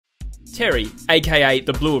Terry, aka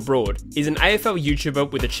The Blue Abroad, is an AFL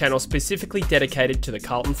YouTuber with a channel specifically dedicated to the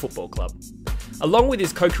Carlton Football Club. Along with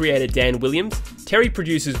his co-creator Dan Williams, Terry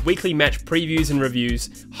produces weekly match previews and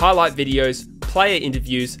reviews, highlight videos, player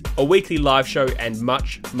interviews, a weekly live show, and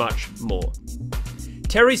much, much more.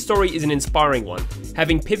 Terry's story is an inspiring one,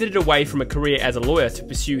 having pivoted away from a career as a lawyer to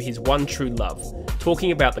pursue his one true love,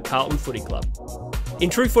 talking about the Carlton Footy Club. In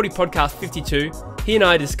True Footy Podcast 52, he and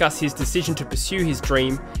I discuss his decision to pursue his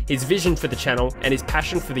dream, his vision for the channel, and his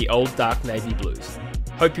passion for the old dark navy blues.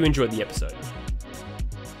 Hope you enjoyed the episode.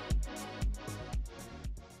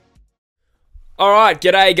 Alright,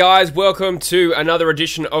 g'day guys, welcome to another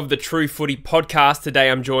edition of the True Footy Podcast. Today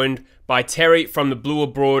I'm joined by Terry from the Blue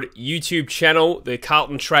Abroad YouTube channel, the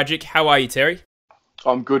Carlton Tragic. How are you, Terry?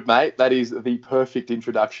 I'm good, mate. That is the perfect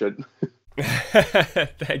introduction.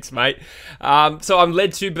 Thanks, mate. So I'm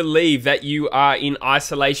led to believe that you are in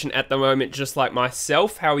isolation at the moment, just like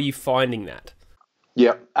myself. How are you finding that?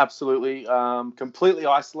 Yeah, absolutely. Completely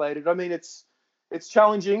isolated. I mean, it's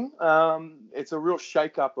challenging. It's a real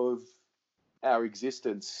shake-up of our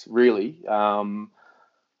existence, really. We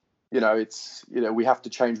have to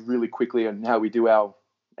change really quickly on how we do our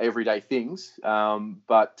everyday things.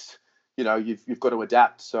 But you've got to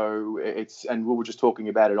adapt. So and we were just talking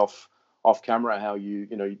about it off camera, how you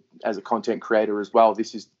as a content creator as well,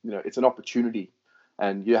 this is, it's an opportunity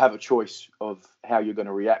and you have a choice of how you're going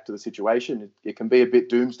to react to the situation. It can be a bit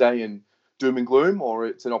doomsday and doom and gloom, or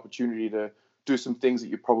it's an opportunity to do some things that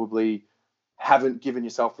you probably haven't given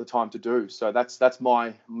yourself the time to do. So that's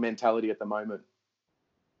my mentality at the moment.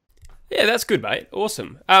 Yeah, that's good, mate.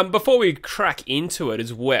 Awesome. Before we crack into it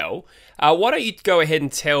as well, why don't you go ahead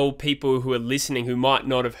and tell people who are listening who might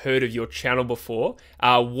not have heard of your channel before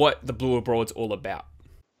what the Blue Abroad's all about?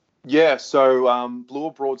 Yeah, so Blue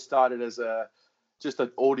Abroad started as just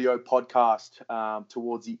an audio podcast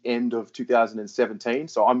towards the end of 2017.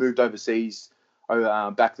 So I moved overseas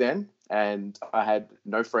back then, and I had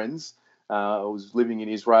no friends. I was living in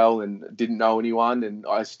Israel and didn't know anyone, and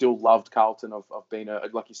I still loved Carlton. I've been,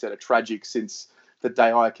 like you said, a tragic since the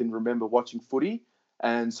day I can remember watching footy.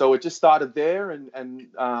 And so it just started there, and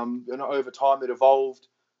over time it evolved.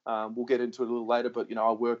 We'll get into it a little later, but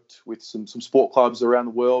I worked with some sport clubs around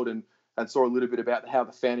the world and saw a little bit about how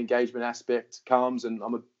the fan engagement aspect comes. And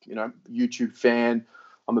I'm a YouTube fan.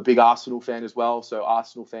 I'm a big Arsenal fan as well, so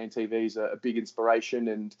Arsenal Fan TV is a big inspiration.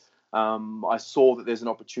 And I saw that there's an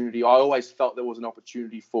opportunity. I always felt there was an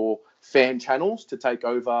opportunity for fan channels to take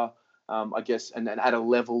over, and add a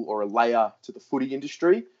level or a layer to the footy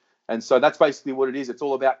industry. And so that's basically what it is. It's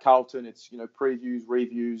all about Carlton. It's, previews,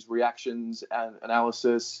 reviews, reactions, and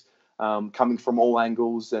analysis, coming from all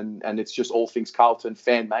angles. And it's just all things Carlton,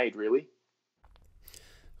 fan-made, really.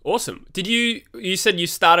 Awesome. You said you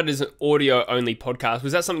started as an audio-only podcast.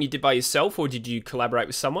 Was that something you did by yourself, or did you collaborate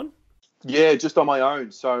with someone? Yeah, just on my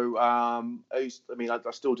own. So, I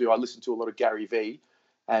still do. I listen to a lot of Gary Vee,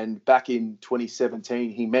 and back in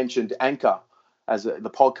 2017, he mentioned Anchor as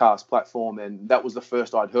the podcast platform, and that was the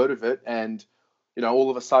first I'd heard of it. And,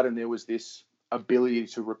 all of a sudden there was this ability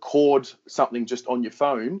to record something just on your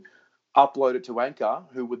phone, upload it to Anchor,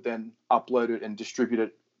 who would then upload it and distribute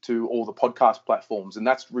it to all the podcast platforms. And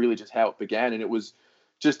that's really just how it began. And it was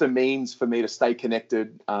just a means for me to stay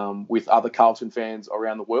connected with other Carlton fans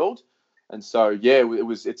around the world. And so, yeah,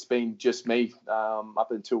 it's been just me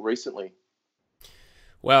up until recently.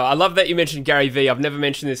 Well, I love that you mentioned Gary Vee. I've never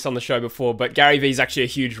mentioned this on the show before, but Gary Vee is actually a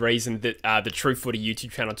huge reason that the True Footy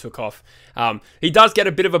YouTube channel took off. He does get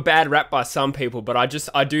a bit of a bad rap by some people, but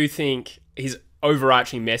I do think his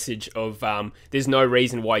overarching message of there's no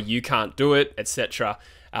reason why you can't do it, etc.,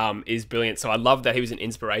 is brilliant. So I love that he was an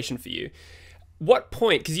inspiration for you. What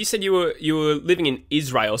point, because you said you were living in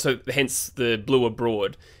Israel, so hence the Blue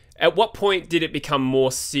Abroad. At what point did it become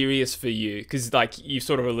more serious for you? Because, like you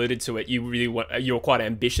sort of alluded to it, you're quite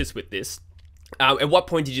ambitious with this. At what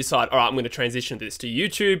point did you decide, all right, I'm going to transition this to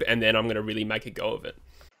YouTube, and then I'm going to really make a go of it?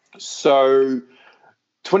 So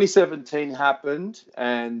 2017 happened,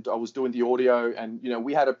 and I was doing the audio, and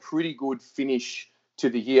we had a pretty good finish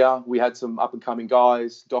to the year. We had some up and coming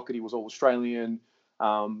guys. Doherty was all Australian,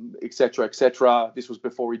 etc., etc. This was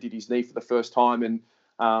before he did his knee for the first time,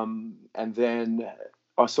 and then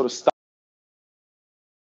I sort of started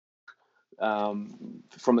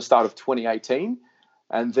from the start of 2018.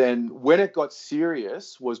 And then when it got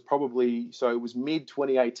serious was it was mid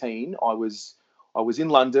 2018. I was in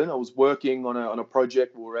London. I was working on a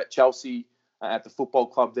project. We were at Chelsea at the football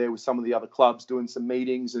club there with some of the other clubs doing some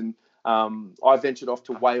meetings. And I ventured off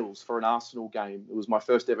to Wales for an Arsenal game. It was my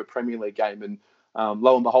first ever Premier League game. And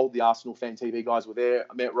lo and behold, the Arsenal Fan TV guys were there.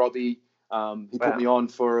 I met Robbie. He put me on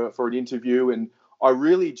for an interview, and I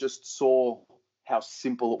really just saw how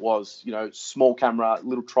simple it was. Small camera,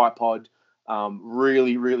 little tripod,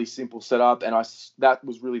 really, really simple setup. And that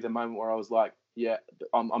was really the moment where I was like, yeah,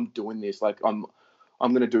 I'm doing this. Like I'm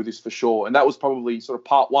going to do this for sure. And that was probably sort of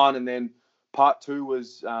part one. And then part two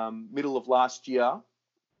was middle of last year.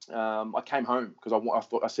 I came home because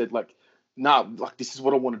I said like, nah, like this is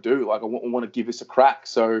what I want to do. Like I want to give this a crack.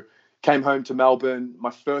 So came home to Melbourne. My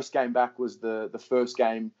first game back was the first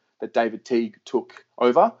game that David Teague took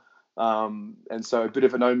over. And so a bit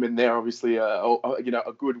of an omen there, obviously, a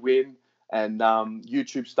good win. And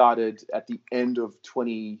YouTube started at the end of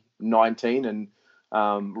 2019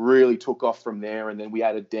 and really took off from there. And then we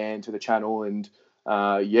added Dan to the channel. And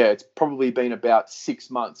it's probably been about 6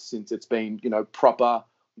 months since it's been, proper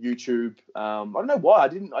YouTube. I don't know why I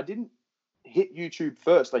didn't hit YouTube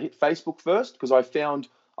first. I hit Facebook first because I found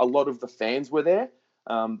a lot of the fans were there,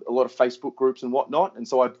 a lot of Facebook groups and whatnot. And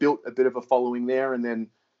so I built a bit of a following there. And then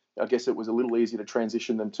I guess it was a little easier to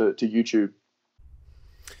transition them to YouTube.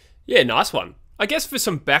 Yeah, nice one. I guess for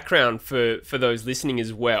some background for those listening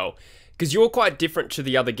as well, because you're quite different to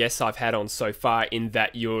the other guests I've had on so far in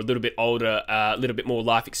that you're a little bit older, a little bit more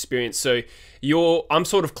life experience. So I'm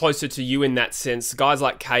sort of closer to you in that sense. Guys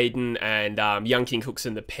like Caden and Young King Hooks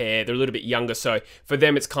and the pair, they're a little bit younger. So for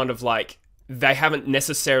them, it's kind of like they haven't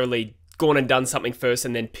necessarily gone and done something first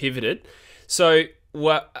and then pivoted. So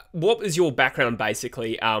what was your background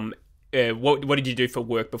basically? What did you do for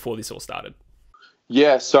work before this all started?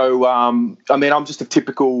 Yeah, so I'm just a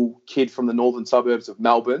typical kid from the northern suburbs of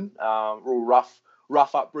Melbourne, real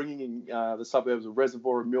rough upbringing in the suburbs of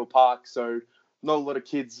Reservoir and Mill Park. So not a lot of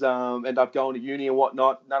kids end up going to uni and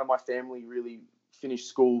whatnot. None of my family really finished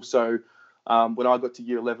school. So when I got to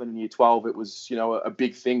year 11 and year 12, it was a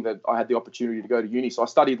big thing that I had the opportunity to go to uni. So I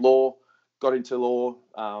studied law, got into law,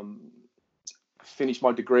 finished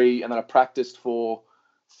my degree, and then I practiced for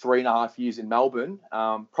 3.5 years in Melbourne.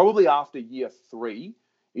 Probably after year 3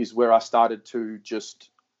 is where I started to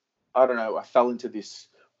I fell into this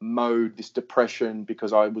mode, this depression,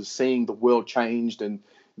 because I was seeing the world changed and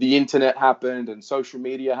the internet happened and social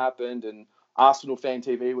media happened and Arsenal Fan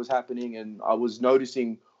TV was happening. And I was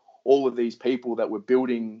noticing all of these people that were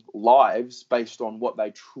building lives based on what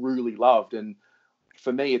they truly loved. And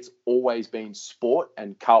for me, it's always been sport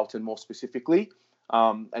and Carlton more specifically.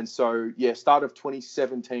 And so, start of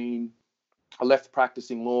 2017, I left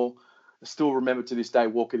practicing law. I still remember to this day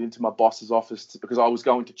walking into my boss's office because I was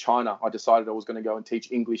going to China. I decided I was going to go and teach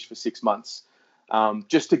English for 6 months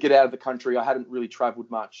just to get out of the country. I hadn't really traveled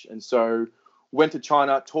much. And so went to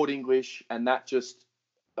China, taught English, and that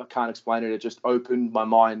I can't explain it. It just opened my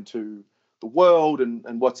mind to the world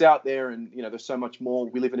and what's out there. And, there's so much more.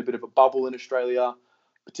 We live in a bit of a bubble in Australia,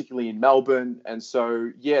 particularly in Melbourne. And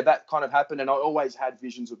so, that kind of happened. And I always had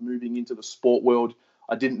visions of moving into the sport world.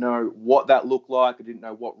 I didn't know what that looked like. I didn't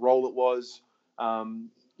know what role it was.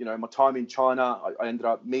 My time in China, I ended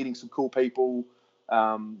up meeting some cool people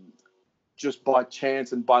just by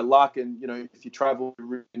chance and by luck. And, if you travel, you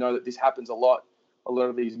really know that this happens a lot. A lot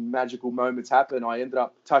of these magical moments happen. I ended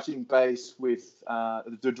up touching base with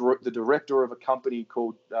the director of a company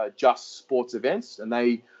called Just Sports Events, and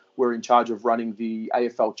they were in charge of running the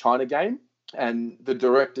AFL China game. And the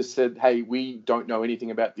director said, hey, we don't know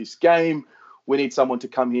anything about this game. We need someone to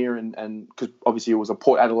come here and because obviously it was a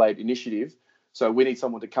Port Adelaide initiative. So we need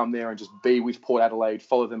someone to come there and just be with Port Adelaide,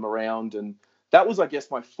 follow them around. And that was, I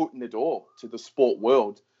guess, my foot in the door to the sport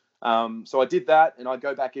world. So I did that, and I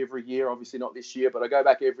go back every year, obviously not this year, but I go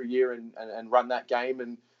back every year and run that game.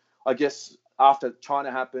 And I guess after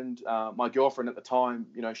China happened, my girlfriend at the time,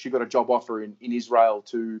 she got a job offer in Israel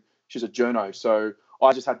she's a journo. So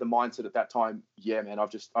I just had the mindset at that time, yeah, man, I've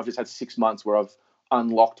just had 6 months where I've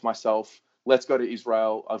unlocked myself. Let's go to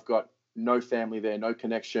Israel. I've got no family there, no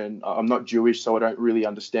connection. I'm not Jewish, so I don't really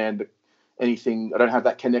understand anything. I don't have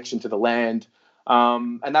that connection to the land.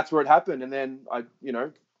 And that's where it happened. And then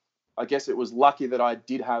I guess it was lucky that I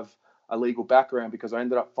did have a legal background because I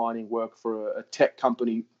ended up finding work for a tech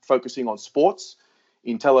company focusing on sports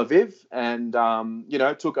in Tel Aviv, and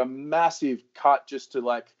took a massive cut just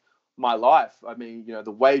to my life. I mean,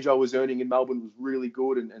 the wage I was earning in Melbourne was really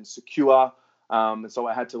good and secure, and so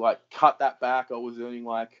I had to cut that back. I was earning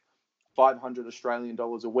 500 Australian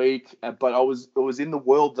dollars a week, but it was in the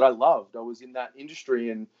world that I loved. I was in that industry,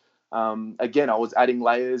 and again, I was adding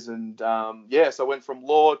layers, and so I went from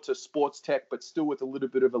law to sports tech, but still with a little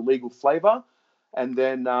bit of a legal flavor. And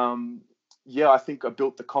then, I think I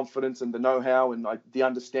built the confidence and the know-how and the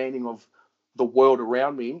understanding of the world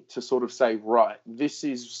around me to sort of say, right, this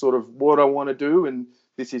is sort of what I want to do, and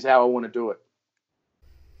this is how I want to do it.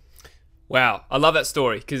 Wow, I love that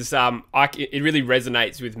story because it really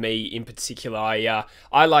resonates with me in particular.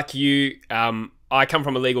 I like you, I come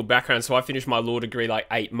from a legal background, so I finished my law degree like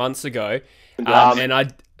 8 months ago, and I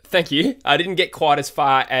thank you. I didn't get quite as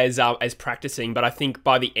far as practicing, but I think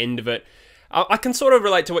by the end of it, I can sort of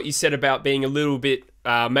relate to what you said about being a little bit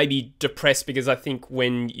maybe depressed because I think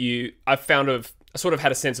I sort of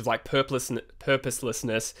had a sense of like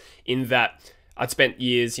purposelessness in that I'd spent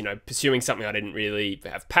years, pursuing something I didn't really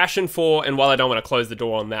have passion for. And while I don't want to close the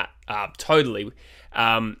door on that totally,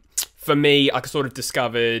 for me, I sort of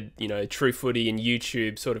discovered, True Footy and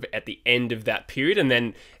YouTube sort of at the end of that period. And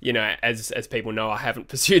then, as people know, I haven't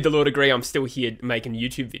pursued the law degree. I'm still here making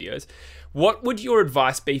YouTube videos. What would your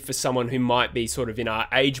advice be for someone who might be sort of in our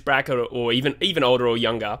age bracket or even older or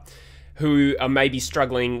younger, who are maybe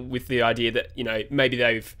struggling with the idea that, maybe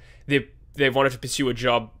they've wanted to pursue a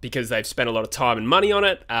job because they've spent a lot of time and money on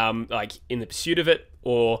it, like in the pursuit of it,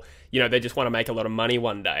 or, they just want to make a lot of money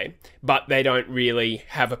one day, but they don't really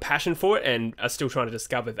have a passion for it and are still trying to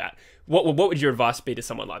discover that. What would your advice be to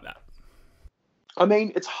someone like that? I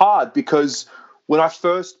mean, it's hard because when I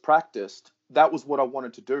first practiced, that was what I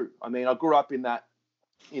wanted to do. I mean, I grew up in that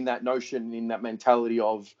notion, in that mentality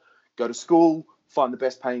of go to school, find the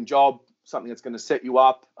best paying job, something that's going to set you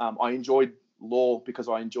up. I enjoyed law because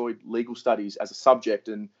I enjoyed legal studies as a subject,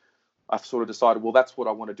 and I've sort of decided, well, that's what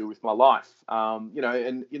I want to do with my life.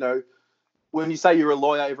 When you say you're a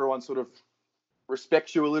lawyer, everyone sort of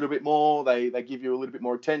respects you a little bit more. They give you a little bit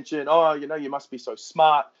more attention. Oh, you must be so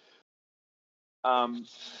smart. I've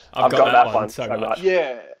got that one so much.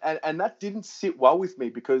 Yeah, and that didn't sit well with me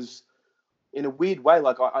because, in a weird way,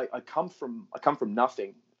 like I come from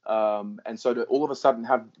nothing, and so to all of a sudden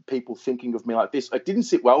have people thinking of me like this, it didn't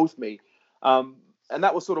sit well with me. And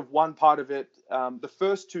that was sort of one part of it. The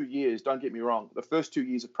first 2 years, don't get me wrong, the first 2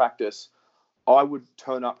 years of practice, I would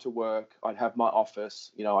turn up to work. I'd have my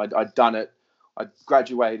office. I'd done it. I'd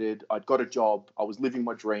graduated. I'd got a job. I was living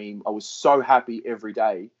my dream. I was so happy every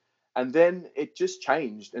day. And then it just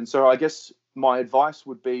changed. And so I guess my advice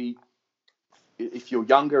would be, if you're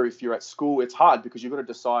younger, if you're at school, it's hard because you've got to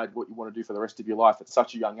decide what you want to do for the rest of your life at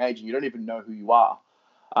such a young age, and you don't even know who you are.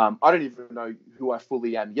 I don't even know who I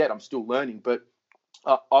fully am yet. I'm still learning. But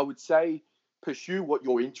I would say pursue what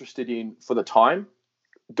you're interested in for the time.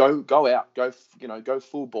 Go out, go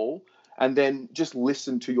full ball, and then just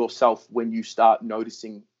listen to yourself when you start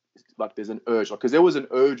noticing like there's an urge. Because there was an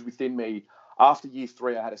urge within me. After year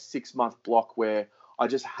 3, I had a 6-month block where I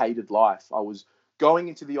just hated life. I was going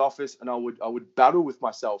into the office and I would battle with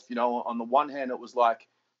myself. On the one hand, it was like,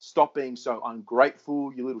 stop being so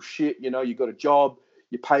ungrateful, you little shit. You got a job,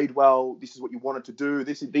 you paid well. This is what you wanted to do.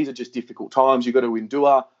 These are just difficult times. You got to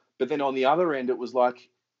endure. But then on the other end, it was like,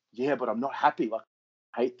 yeah, but I'm not happy. Like,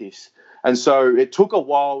 I hate this. And so it took a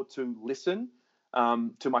while to listen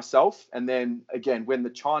to myself. And then again, when the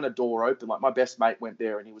China door opened, like my best mate went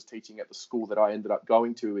there and he was teaching at the school that I ended up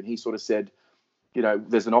going to. And he sort of said,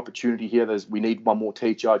 there's an opportunity here. We need one more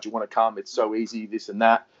teacher. Do you want to come? It's so easy, this and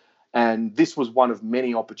that. And this was one of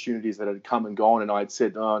many opportunities that had come and gone. And I had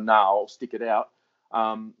said, oh, no, I'll stick it out.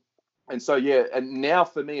 And so, yeah, and now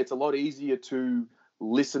for me, it's a lot easier to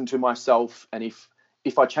listen to myself. And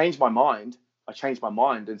if I change my mind, I change my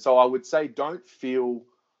mind. And so I would say, don't feel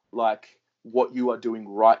like what you are doing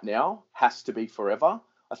right now has to be forever.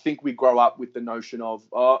 I think we grow up with the notion of,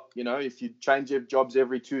 if you change your jobs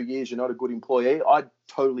every 2 years, you're not a good employee. I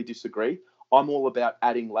totally disagree. I'm all about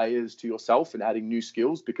adding layers to yourself and adding new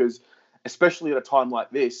skills because, especially at a time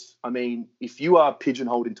like this, I mean, if you are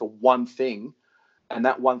pigeonholed into one thing and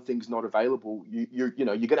that one thing's not available, you're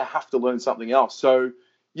going to have to learn something else. So,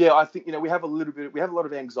 yeah, I think, we have a lot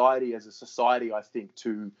of anxiety as a society, I think,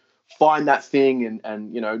 to find that thing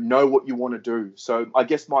and know what you want to do. So I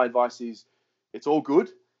guess my advice is it's all good.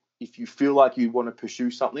 If you feel like you want to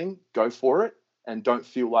pursue something, go for it and don't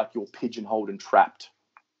feel like you're pigeonholed and trapped.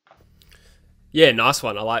 Yeah, nice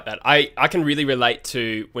one. I like that. I can really relate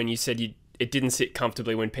to when you said it didn't sit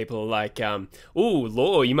comfortably when people are like, "Ooh,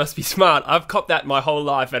 law, you must be smart." I've copped that my whole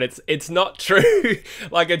life, and it's not true.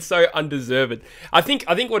 Like, it's so undeserved. I think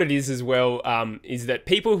what it is as well is that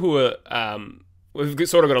people who are we've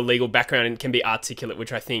sort of got a legal background and can be articulate,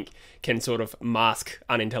 which I think can sort of mask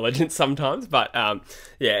unintelligence sometimes. But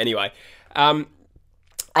yeah, anyway.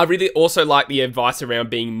 I really also like the advice around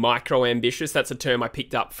being micro-ambitious. That's a term I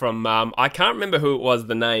picked up from, I can't remember who it was,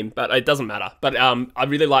 the name, but it doesn't matter. But I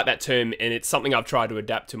really like that term, and it's something I've tried to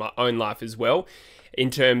adapt to my own life as well,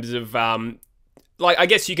 in terms of, like, I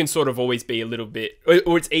guess you can sort of always be a little bit,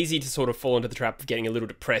 or it's easy to sort of fall into the trap of getting a little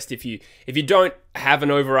depressed if you don't have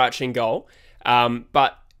an overarching goal.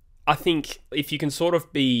 But I think if you can sort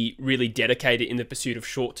of be really dedicated in the pursuit of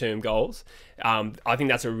short-term goals, I think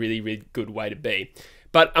that's a really, really good way to be.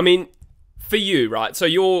 But I mean, for you, right? So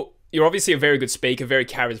you're obviously a very good speaker, very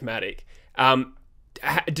charismatic.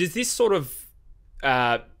 Does this sort of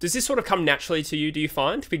come naturally to you, do you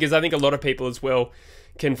find? Because I think a lot of people as well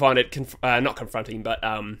can find it not confronting, but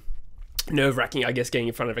nerve-wracking, I guess, getting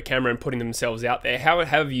in front of a camera and putting themselves out there. How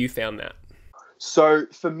have you found that? So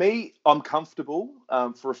for me, I'm comfortable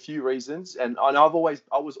for a few reasons, and I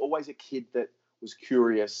was always a kid that was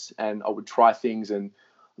curious, and I would try things. And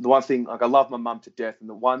the one thing, like, I love my mum to death, and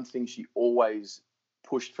the one thing she always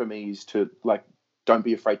pushed for me is to, like, don't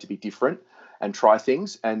be afraid to be different and try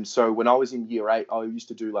things. And so when I was in year 8, I used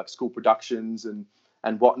to do like school productions and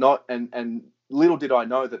whatnot, and little did I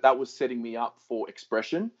know that was setting me up for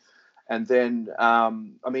expression. And then, I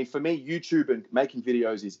mean, for me, YouTube and making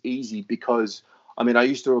videos is easy because, I mean, I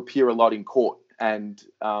used to appear a lot in court. And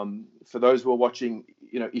for those who are watching,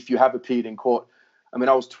 you know, if you have appeared in court, I mean,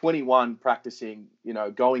 I was 21 practicing, you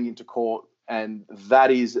know, going into court. And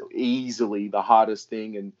that is easily the hardest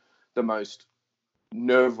thing and the most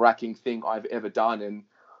nerve-wracking thing I've ever done. And,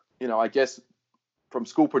 you know, I guess from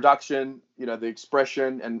school production, you know, the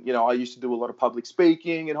expression, and, you know, I used to do a lot of public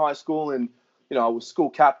speaking in high school, and, you know, I was school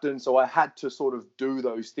captain, so I had to sort of do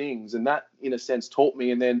those things, and that, in a sense, taught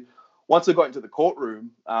me. And then once I got into the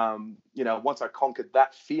courtroom, you know, once I conquered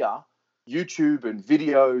that fear, YouTube and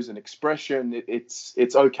videos and expression,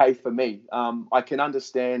 it's okay for me. I can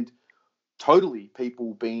understand totally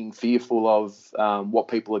people being fearful of what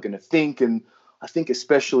people are going to think, and I think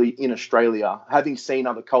especially in Australia, having seen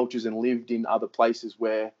other cultures and lived in other places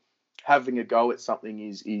where having a go at something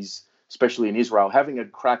is especially in Israel, having a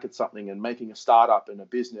crack at something and making a startup and a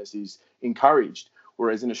business is encouraged.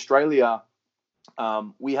 Whereas in Australia,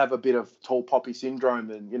 we have a bit of tall poppy syndrome,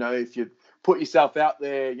 and, you know, if you put yourself out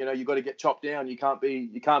there, you know, you've got to get chopped down. You can't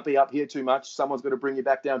be up here too much. Someone's got to bring you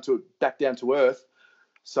back down to earth.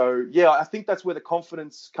 So yeah, I think that's where the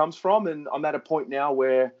confidence comes from, and I'm at a point now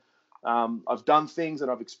where I've done things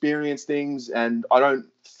and I've experienced things, and I don't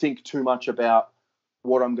think too much about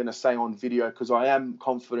what I'm going to say on video because I am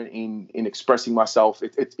confident in expressing myself.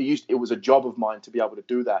 It was a job of mine to be able to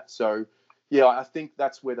do that. So yeah, I think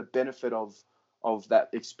that's where the benefit of that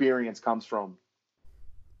experience comes from.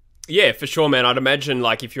 Yeah, for sure, man. I'd imagine,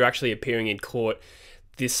 like, if you're actually appearing in court,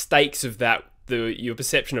 the stakes of that, your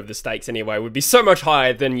perception of the stakes anyway, would be so much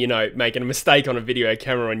higher than, you know, making a mistake on a video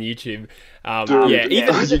camera on YouTube.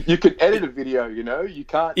 Dude, you can edit a video, you know. You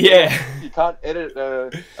can't. Yeah. You can't edit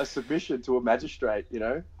a submission to a magistrate, you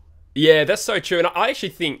know. Yeah, that's so true. And I actually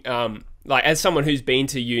think, like, as someone who's been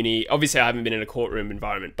to uni, obviously I haven't been in a courtroom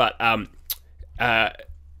environment, but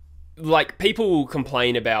like, people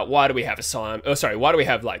complain about why do we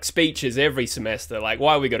have like speeches every semester? Like,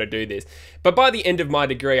 why we got to do this? But by the end of my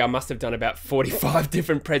degree, I must have done about 45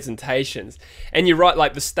 different presentations. And you're right,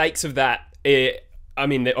 like, the stakes of that, I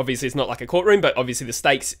mean, obviously it's not like a courtroom, but obviously the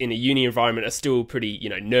stakes in a uni environment are still pretty, you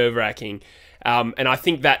know, nerve-wracking. And I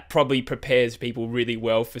think that probably prepares people really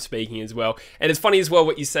well for speaking as well. And it's funny as well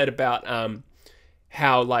what you said about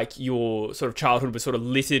how, like, your sort of childhood was sort of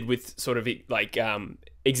littered with sort of like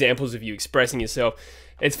examples of you expressing yourself.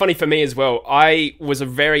 It's funny for me as well. I was a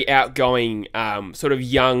very outgoing sort of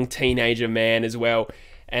young teenager man as well.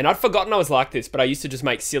 And I'd forgotten I was like this, but I used to just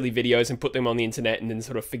make silly videos and put them on the internet and then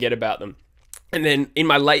sort of forget about them. And then in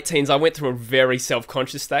my late teens, I went through a very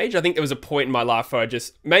self-conscious stage. I think there was a point in my life where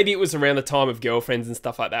maybe it was around the time of girlfriends and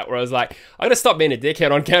stuff like that, where I was like, I gotta stop being a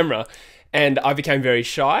dickhead on camera. And I became very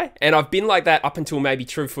shy. And I've been like that up until maybe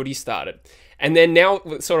True Footy started. And then now,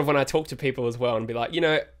 sort of when I talk to people as well and be like, you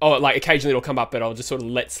know, like occasionally it'll come up, but I'll just sort of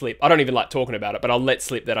let slip. I don't even like talking about it, but I'll let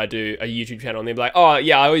slip that I do a YouTube channel, and they'll be like, oh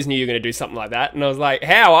yeah, I always knew you were going to do something like that. And I was like,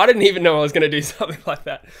 how? I didn't even know I was going to do something like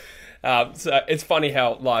that. So it's funny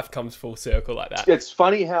how life comes full circle like that. It's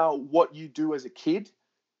funny how what you do as a kid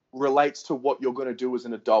relates to what you're going to do as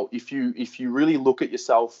an adult. If you really look at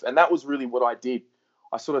yourself, and that was really what I did.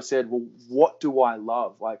 I sort of said, well, what do I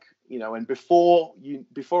love? Like, you know, and before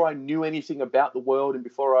I knew anything about the world, and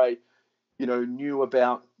before I, you know, knew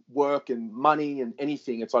about work and money and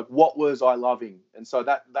anything, it's like, what was I loving? And so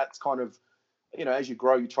that's kind of, you know, as you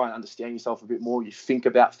grow, you try and understand yourself a bit more. You think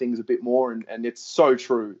about things a bit more, and it's so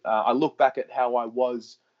true. I look back at how I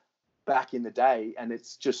was back in the day, and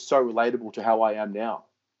it's just so relatable to how I am now.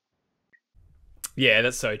 Yeah,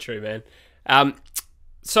 that's so true, man.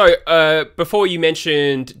 So before, you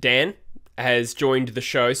mentioned Dan has joined the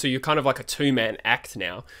show, so you're kind of like a two-man act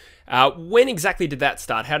now. When exactly did that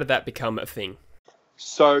start? How did that become a thing?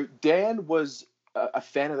 So Dan was a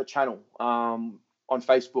fan of the channel. on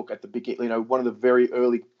Facebook at the beginning, one of the very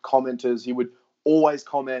early commenters. He would always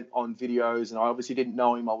comment on videos, and I obviously didn't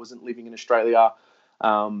know him. I wasn't living in Australia.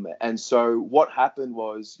 And so what happened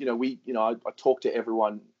was, I talked to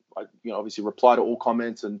everyone. I, obviously reply to all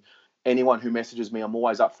comments, and anyone who messages me, I'm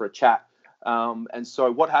always up for a chat. And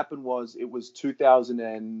so what happened was, it was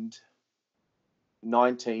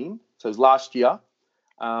 2019. So it was last year.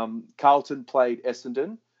 Carlton played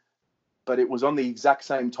Essendon, but it was on the exact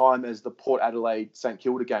same time as the Port Adelaide St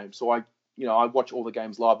Kilda game. So I watch all the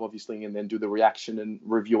games live, obviously, and then do the reaction and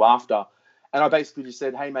review after. And I basically just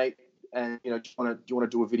said, "Hey, mate, and do you want to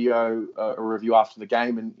do a video, a review after the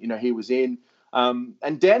game?" And he was in.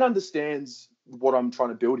 And Dan understands what I'm trying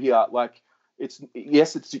to build here. Like, it's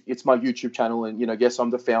my YouTube channel, and yes,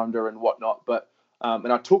 I'm the founder and whatnot. But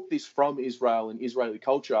and I took this from Israel and Israeli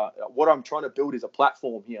culture. What I'm trying to build is a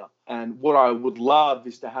platform here, and what I would love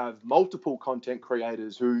is to have multiple content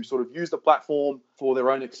creators who sort of use the platform for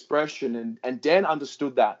their own expression. And Dan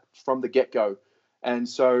understood that from the get-go. And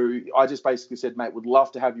so I just basically said, "Mate, would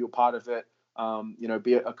love to have you a part of it.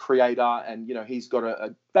 Be a creator." And he's got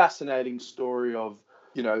a fascinating story of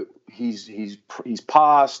his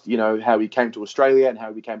past, how he came to Australia and how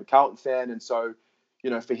he became a Carlton fan. And so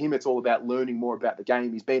for him, it's all about learning more about the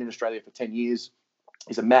game. He's been in Australia for 10 years.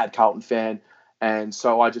 He's a mad Carlton fan. And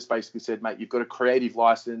so I just basically said, "Mate, you've got a creative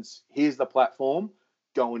license. Here's the platform.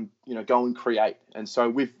 Go and create." And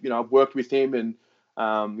so I've worked with him, and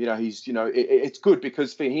he's, it's good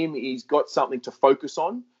because for him, he's got something to focus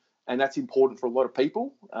on, and that's important for a lot of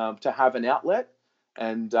people, to have an outlet.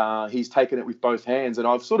 And he's taken it with both hands. And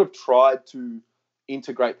I've sort of tried to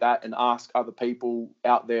integrate that and ask other people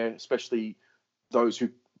out there, especially those who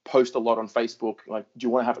post a lot on Facebook, like, "Do you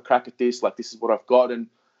want to have a crack at this? Like, this is what I've got." And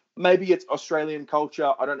maybe it's Australian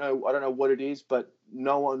culture. I don't know what it is, but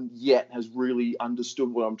no one yet has really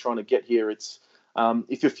understood what I'm trying to get here. It's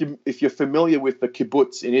if you're familiar with the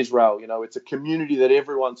kibbutz in Israel, it's a community that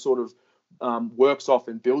everyone sort of works off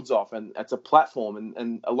and builds off, and it's a platform.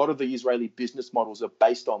 And a lot of the Israeli business models are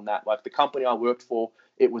based on that. Like the company I worked for,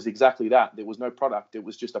 it was exactly that. There was no product. It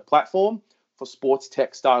was just a platform for sports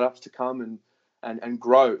tech startups to come and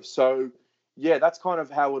grow. So yeah, that's kind of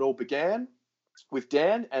how it all began with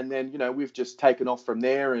Dan. And then, we've just taken off from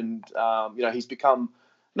there. And, he's become,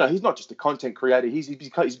 he's not just a content creator. He's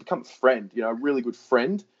become a friend, a really good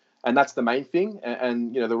friend. And that's the main thing.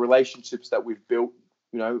 And the relationships that we've built,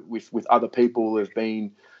 with other people have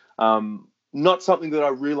been not something that I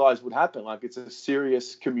realized would happen. Like, it's a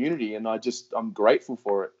serious community, and I'm grateful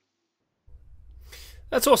for it.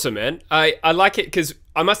 That's awesome, man. I like it because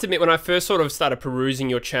I must admit, when I first sort of started perusing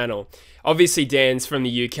your channel, obviously Dan's from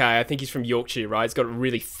the UK. I think he's from Yorkshire, right? He's got a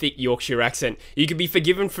really thick Yorkshire accent. You could be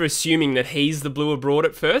forgiven for assuming that he's the blue abroad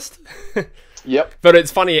at first. Yep. But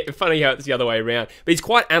it's funny how it's the other way around. But he's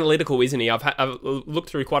quite analytical, isn't he? I've looked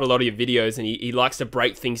through quite a lot of your videos, and he likes to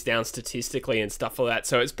break things down statistically and stuff like that.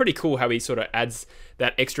 So it's pretty cool how he sort of adds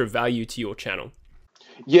that extra value to your channel.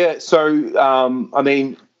 Yeah. So, I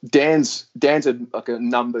mean, Dan's like a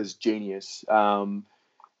numbers genius,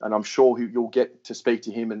 and I'm sure you'll get to speak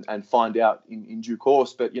to him and find out in due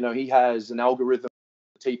course. But he has an algorithm,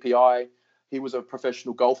 TPI. He was a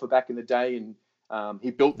professional golfer back in the day, and he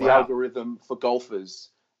built the algorithm for golfers.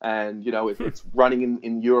 And it's running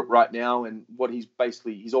in Europe right now. And what he's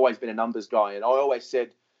always been a numbers guy. And I always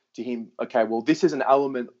said to him, "Okay, well, this is an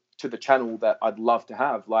element to the channel that I'd love to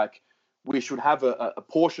have. Like, we should have a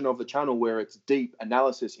portion of the channel where it's deep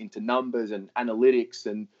analysis into numbers and analytics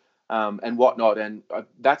and whatnot." And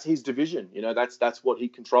that's his division. That's what he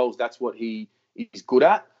controls. That's what he is good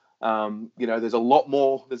at. There's a lot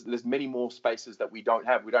more. There's many more spaces that we don't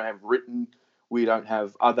have. We don't have written. We don't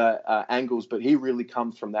have other angles. But he really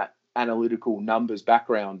comes from that analytical numbers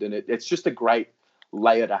background, and it's just a great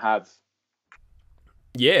layer to have.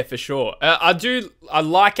 Yeah, for sure. I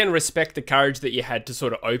like and respect the courage that you had to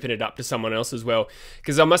sort of open it up to someone else as well.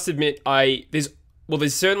 Because I must admit, there's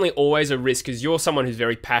certainly always a risk, because you're someone who's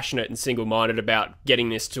very passionate and single-minded about getting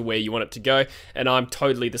this to where you want it to go, and I'm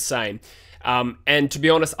totally the same. And to be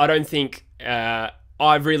honest, I don't think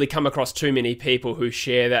I've really come across too many people who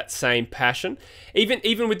share that same passion.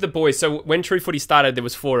 Even with the boys. So when True Footy started, there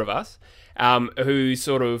was 4 of us who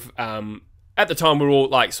sort of... at the time, we were all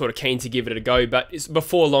like sort of keen to give it a go, but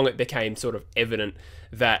before long, it became sort of evident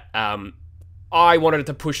that I wanted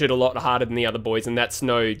to push it a lot harder than the other boys, and that's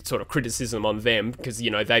no sort of criticism on them, because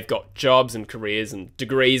they've got jobs and careers and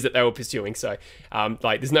degrees that they were pursuing. So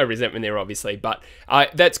there's no resentment there, obviously, but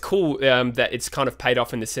that's cool that it's kind of paid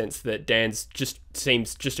off in the sense that Dan's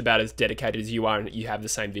seems just about as dedicated as you are, and you have the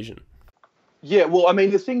same vision. Yeah, well, I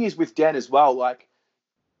mean, the thing is with Dan as well, like,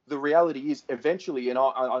 the reality is eventually, and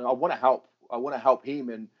I want to help. I want to help him,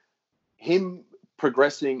 and him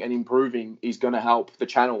progressing and improving is going to help the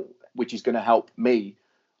channel, which is going to help me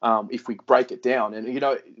if we break it down. And,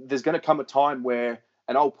 there's going to come a time where,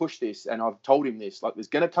 and I'll push this, and I've told him this, like, there's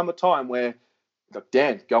going to come a time where, like,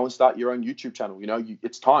 Dan, go and start your own YouTube channel.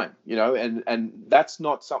 It's time, and that's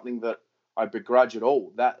not something that I begrudge at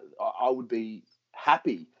all. That I would be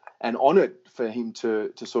happy and honored for him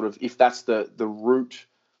to sort of, if that's the route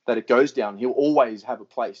that it goes down, he'll always have a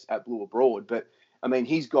place at Blue Abroad. But I mean,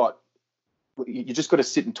 you just got to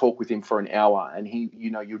sit and talk with him for an hour, and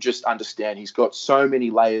you'll just understand he's got so many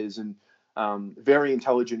layers, and very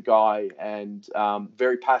intelligent guy, and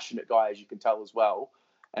very passionate guy, as you can tell as well.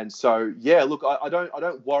 And so, yeah, look, I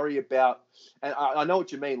don't worry about, and I know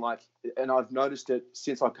what you mean, like, and I've noticed it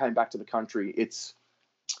since I came back to the country. I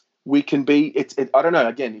don't know,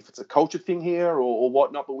 again, if it's a culture thing here or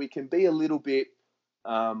whatnot, but we can be a little bit,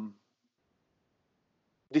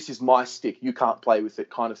 this is my stick, you can't play with it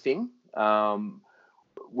kind of thing.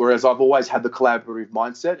 Whereas I've always had the collaborative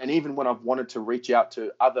mindset, and even when I've wanted to reach out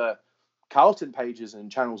to other Carlton pages and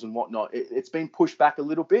channels and whatnot, it's been pushed back a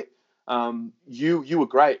little bit. You were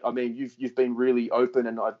great. I mean, you've been really open,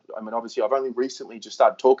 and I mean, obviously, I've only recently just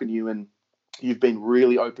started talking to you, and you've been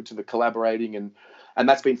really open to the collaborating, and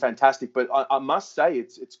that's been fantastic. But I must say,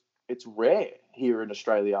 it's rare here in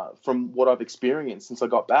Australia from what I've experienced since I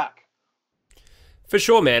got back. For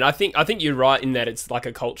sure, man. I think you're right in that it's like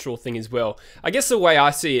a cultural thing as well. I guess the way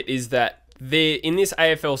I see it is that in this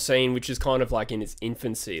AFL scene, which is kind of like in its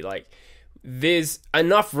infancy, like, there's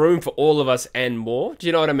enough room for all of us and more. Do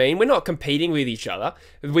you know what I mean? We're not competing with each other.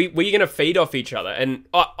 We're going to feed off each other. And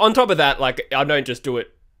on top of that, like, I don't just do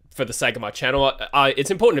it for the sake of my channel. It's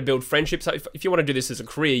important to build friendships. So if you want to do this as a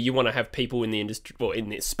career, you want to have people in the industry or in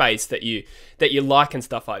this space that you like and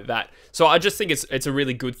stuff like that. So I just think it's a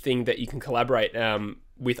really good thing that you can collaborate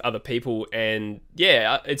with other people. And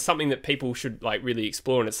yeah, it's something that people should like really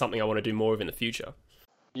explore, and it's something I want to do more of in the future.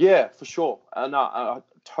 Yeah, for sure. No, I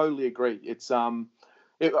totally agree. It's I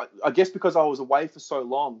guess because I was away for so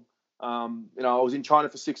long. I was in China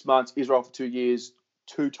for 6 months, Israel for 2 years,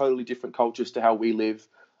 two totally different cultures to how we live.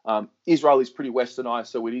 Israel is pretty westernized,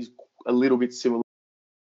 so it is a little bit similar. It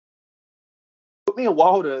took me a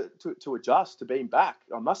while to adjust to being back.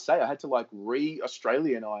 I must say, I had to like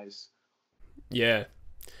re-Australianize. Yeah,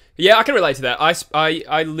 I can relate to that.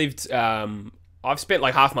 I lived. I've spent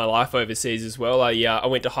like half my life overseas as well. I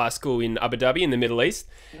went to high school in Abu Dhabi in the Middle East,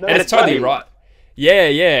 and it's totally right.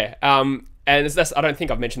 Yeah. And that's, I don't think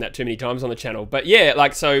I've mentioned that too many times on the channel, but yeah,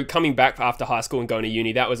 like, so coming back after high school and going to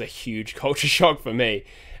uni, that was a huge culture shock for me.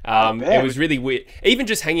 It was really weird. Even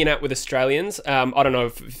just hanging out with Australians, I don't know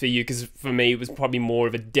for you, because for me, it was probably more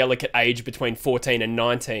of a delicate age between 14 and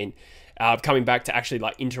 19. Coming back to actually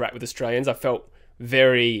like interact with Australians, I felt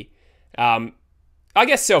very, I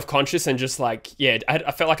guess, self-conscious, and just like, yeah,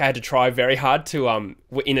 I felt like I had to try very hard to,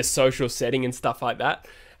 in a social setting and stuff like that.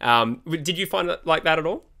 Did you find it like that at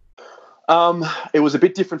all? It was a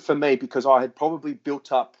bit different for me because I had probably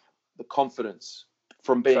built up the confidence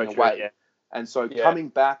from being away. Yeah. And so coming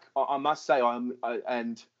back, I must say, I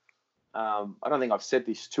don't think I've said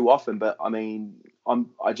this too often, but I mean,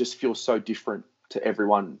 I just feel so different to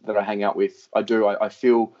everyone that I hang out with. I do. I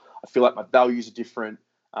feel like my values are different.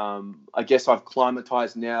 I guess I've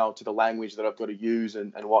climatized now to the language that I've got to use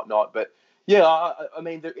and whatnot. But yeah, I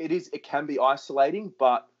mean, it can be isolating,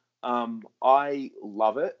 but I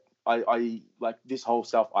love it. I like this whole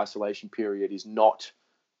self-isolation period is not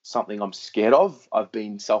something I'm scared of. I've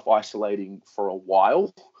been self-isolating for a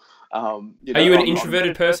while. Are you an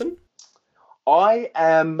introverted person? I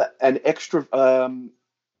am an extrovert.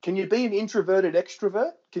 Can you be an introverted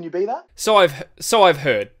extrovert? Can you be that? So I've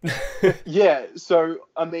heard. Yeah. So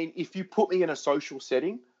I mean, if you put me in a social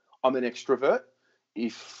setting, I'm an extrovert.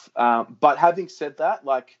 But having said that,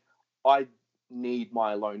 like, I need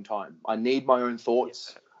my alone time. I need my own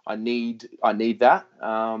thoughts. Yeah. I need that.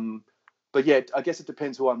 But yeah, I guess it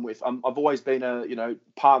depends who I'm with. I've always been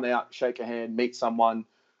palm out, shake a hand, meet someone.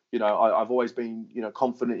 I've always been,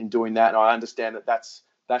 confident in doing that. And I understand that that's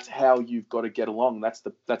how you've got to get along. That's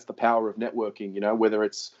the power of networking, whether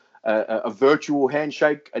it's a virtual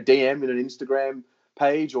handshake, a DM in an Instagram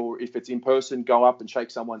page, or if it's in person, go up and shake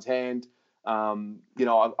someone's hand.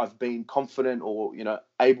 I've been confident or,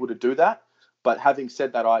 able to do that. But having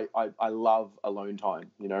said that, I love alone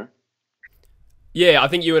time, Yeah, I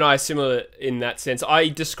think you and I are similar in that sense. I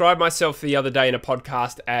described myself the other day in a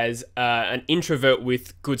podcast as an introvert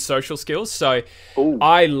with good social skills. So Ooh.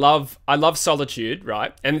 I love solitude,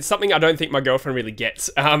 right? And it's something I don't think my girlfriend really gets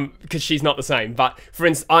because she's not the same. But for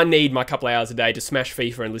instance, I need my couple of hours a day to smash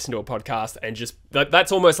FIFA and listen to a podcast, and just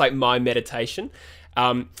that's almost like my meditation.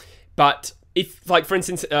 But if, like, for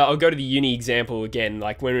instance, I'll go to the uni example again,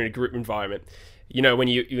 like when we're in a group environment. You know, when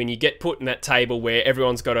you get put in that table where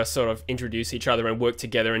everyone's got to sort of introduce each other and work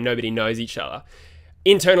together and nobody knows each other.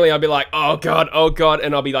 Internally, I'll be like, oh God,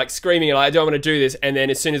 and I'll be like screaming, like, I don't want to do this. And then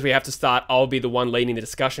as soon as we have to start, I'll be the one leading the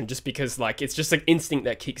discussion, just because, like, it's just an instinct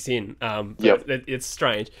that kicks in. Yep. It's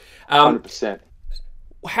strange. 100%.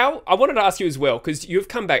 How I wanted to ask you as well, because you've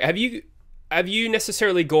come back. Have you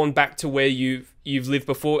necessarily gone back to where you've lived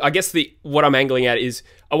before? I guess what I'm angling at is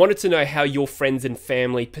I wanted to know how your friends and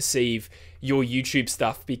family perceive your YouTube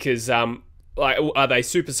stuff, because like, are they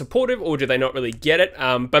super supportive or do they not really get it?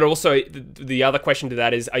 But also the other question to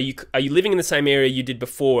that is, are you living in the same area you did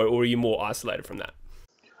before, or are you more isolated from that?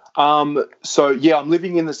 So yeah, I'm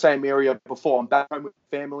living in the same area before. I'm back home with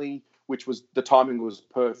family, which was, the timing was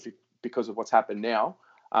perfect because of what's happened now.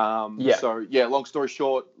 So yeah, long story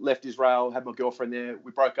short, left Israel, had my girlfriend there.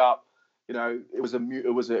 We broke up. You know, it was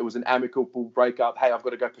an amicable breakup. Hey, I've got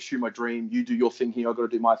to go pursue my dream. You do your thing here. I've got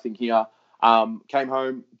to do my thing here. Came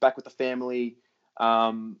home, back with the family.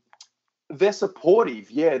 They're supportive.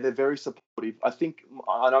 Yeah, they're very supportive. I think,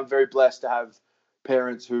 and I'm very blessed to have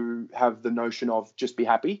parents who have the notion of just be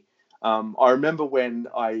happy. I remember when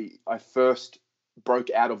I first broke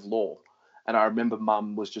out of law, and I remember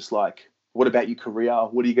mum was just like, what about your career?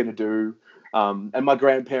 What are you going to do? And my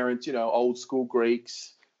grandparents, you know, old school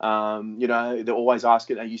Greeks, you know, they're always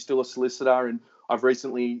asking, are you still a solicitor? And I've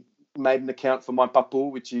recently made an account for my papu,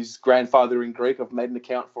 which is grandfather in Greek. I've made an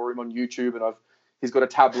account for him on YouTube, and he's got a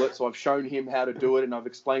tablet, so I've shown him how to do it, and I've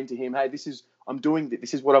explained to him, hey, this is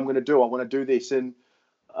what I'm going to do. I want to do this. And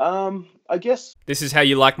I guess this is how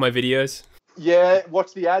you like my videos. Yeah,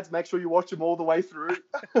 watch the ads. Make sure you watch them all the way through.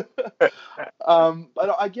 But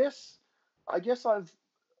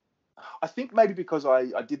I think maybe because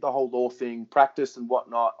I did the whole law thing, practice and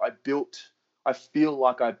whatnot, I feel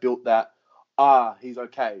like I built that, he's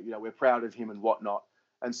okay. You know, we're proud of him and whatnot.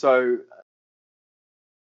 And so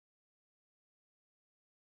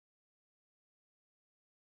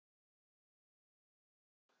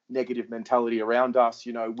negative mentality around us,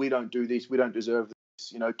 you know, we don't do this, we don't deserve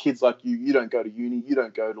this. You know, kids like you don't go to uni, you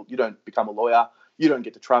don't become a lawyer, you don't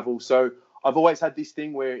get to travel. So I've always had this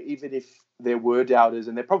thing where even if there were doubters,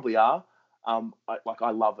 and there probably are,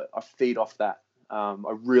 I love it. I feed off that. I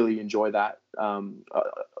really enjoy that.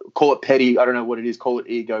 Call it petty, I don't know what it is, call it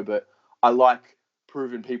ego, but I like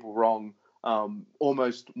proving people wrong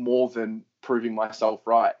almost more than proving myself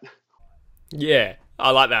right. Yeah, I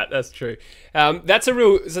like that. That's true. That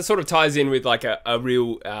sort of ties in with like a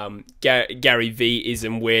real Gary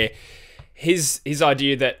V-ism, where his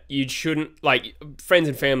idea that you shouldn't, like, friends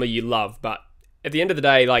and family you love, but at the end of the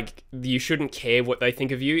day, like, you shouldn't care what they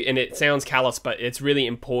think of you. And it sounds callous, but it's really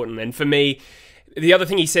important. And for me, the other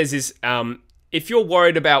thing he says is, if you're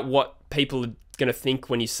worried about what people are going to think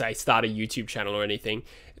when you say start a YouTube channel or anything,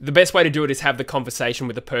 the best way to do it is have the conversation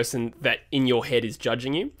with the person that in your head is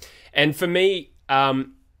judging you. And for me, I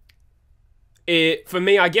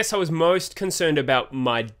guess I was most concerned about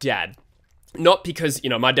my dad. Not because, you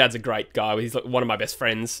know, my dad's a great guy. He's like one of my best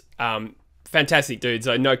friends. Fantastic dude,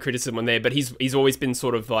 so no criticism on there. But he's always been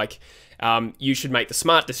sort of like, you should make the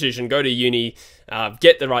smart decision, go to uni,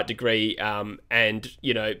 get the right degree, and,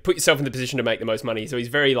 you know, put yourself in the position to make the most money. So he's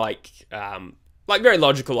very very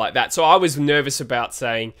logical like that. So I was nervous about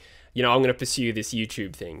saying, you know, I'm going to pursue this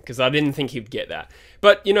YouTube thing, because I didn't think he'd get that.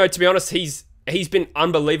 But, you know, to be honest, he's been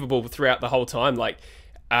unbelievable throughout the whole time. Like,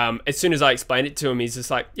 as soon as I explained it to him, he's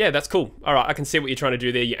just like, yeah, that's cool. All right, I can see what you're trying to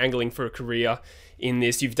do there. You're angling for a career in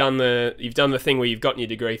this. You've done the thing where you've gotten your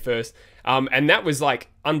degree first. And that was like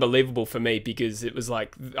unbelievable for me, because it was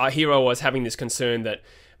like, here I was having this concern that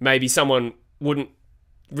maybe someone wouldn't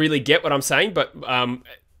really get what I'm saying, but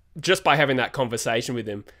just by having that conversation with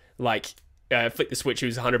him, like, flick the switch, he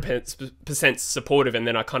was 100% supportive, and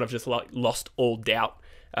then I kind of just like lost all doubt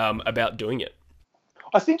about doing it.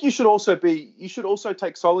 I think you should also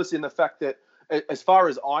take solace in the fact that, as far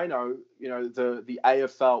as I know, you know, the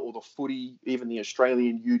AFL or the footy, even the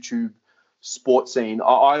Australian YouTube sports scene,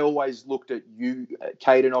 I always looked at you,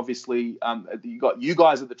 Caden, obviously, you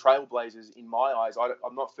guys are the trailblazers in my eyes.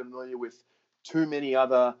 I'm not familiar with too many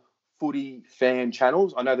other footy fan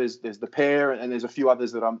channels. I know there's the pair, and there's a few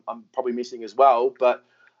others that I'm probably missing as well, but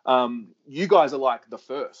you guys are like the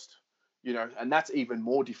first, you know, and that's even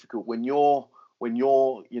more difficult when you're when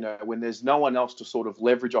you're, when there's no one else to sort of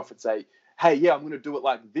leverage off and say, hey, yeah, I'm going to do it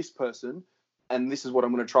like this person, and this is what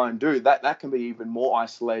I'm going to try and do. That can be even more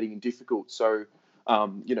isolating and difficult. So,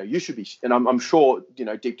 you should be, and I'm sure,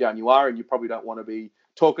 deep down you are, and you probably don't want to be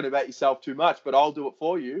talking about yourself too much, but I'll do it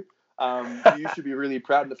for you. You should be really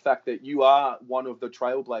proud of the fact that you are one of the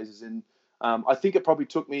trailblazers. And I think it probably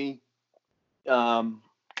took me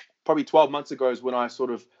probably 12 months ago is when I sort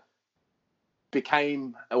of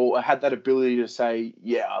became, or I had that ability to say,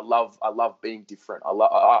 yeah, I love being different.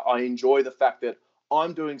 I enjoy the fact that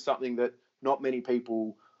I'm doing something that not many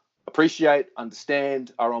people appreciate,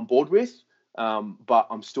 understand, are on board with. But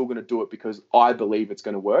I'm still going to do it because I believe it's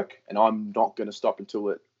going to work, and I'm not going to stop until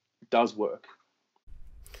it does work.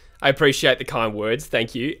 I appreciate the kind words.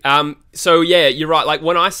 Thank you. So yeah, you're right. Like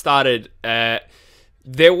when I started,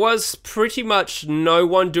 there was pretty much no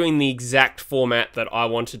one doing the exact format that I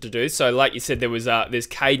wanted to do. So like you said, there's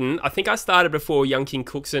Caden. I think I started before Young King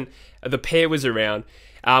Cookson. The pair was around.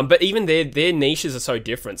 But even their niches are so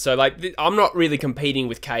different. So like, I'm not really competing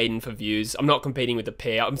with Caden for views. I'm not competing with the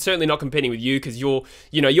pair. I'm certainly not competing with you because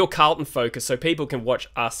you're Carlton focused. So people can watch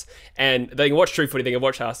us and they can watch True Footy. They can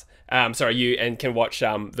watch us. You and can watch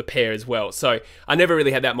the pair as well. So I never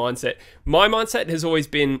really had that mindset. My mindset has always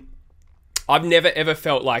been, I've never ever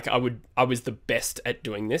felt like I was the best at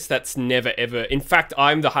doing this. That's never ever. In fact,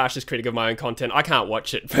 I'm the harshest critic of my own content. I can't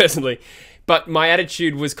watch it personally, but my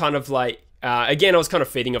attitude was kind of like, again, I was kind of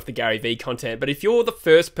feeding off the Gary V content, but if you're the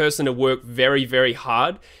first person to work very, very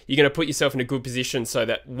hard, you're going to put yourself in a good position so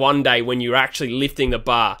that one day when you're actually lifting the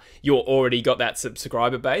bar, you're already got that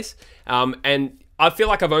subscriber base. And I feel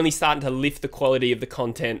like I've only started to lift the quality of the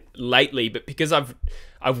content lately, but because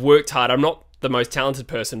I've worked hard, I'm not the most talented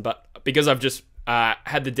person, but because I've just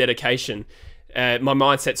had the dedication, my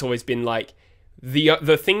mindset's always been like,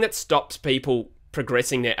 the thing that stops people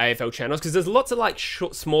progressing their AFL channels, because there's lots of like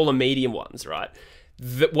smaller medium ones, right?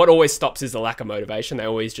 What always stops is the lack of motivation.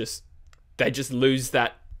 They just lose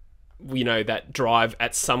that, that drive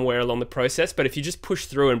at somewhere along the process. But if you just push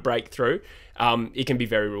through and break through, it can be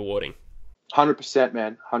very rewarding. 100%,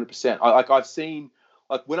 man. 100%. I've seen,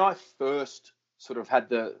 like when I first sort of had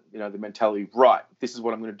the mentality, right, this is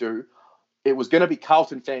what I'm going to do. It was going to be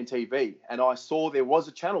Carlton Fan TV, and I saw there is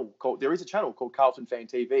a channel called Carlton Fan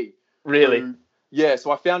TV. Really? Yeah,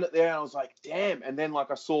 so I found it there and I was like, damn. And then I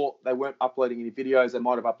saw they weren't uploading any videos. They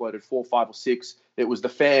might have uploaded 4, 5 or 6. It was the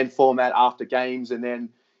fan format after games. And then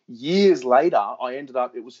years later,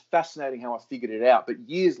 it was fascinating how I figured it out. But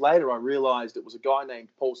years later, I realized it was a guy named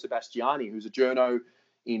Paul Sebastiani, who's a journo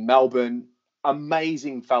in Melbourne.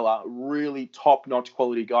 Amazing fella, really top-notch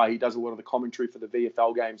quality guy. He does a lot of the commentary for the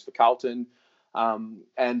VFL games for Carlton.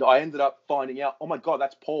 And I ended up finding out, oh my God,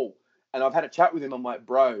 that's Paul. And I've had a chat with him. I'm like,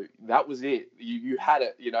 bro, that was it. You had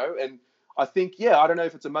it, And I think, I don't know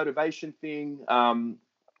if it's a motivation thing.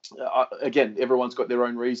 Again, everyone's got their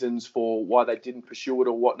own reasons for why they didn't pursue it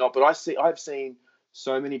or whatnot. But I've seen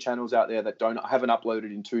so many channels out there that haven't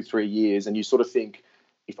uploaded in 2-3 years, and you sort of think,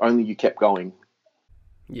 if only you kept going.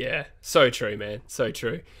 Yeah, so true, man. So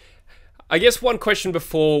true. I guess one question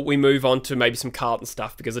before we move on to maybe some Carlton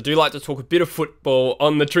stuff, because I do like to talk a bit of football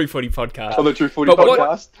on the True Footy podcast. On the True Footy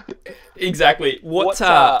podcast? Exactly. What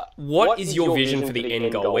is your vision for the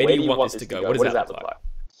end goal? Where do you want this to go? What does that look like?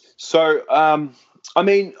 So,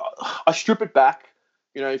 I strip it back.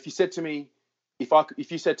 If you said to me,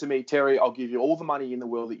 if you said to me, Terry, I'll give you all the money in the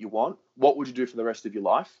world that you want, what would you do for the rest of your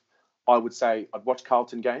life? I would say I'd watch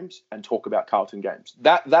Carlton games and talk about Carlton games.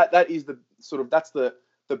 That is the sort of, that's the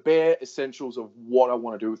bare essentials of what I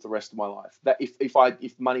want to do with the rest of my life. That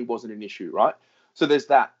if money wasn't an issue, right? So there's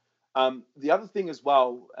that. The other thing as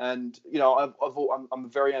well, and I'm a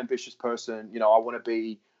very ambitious person. I want to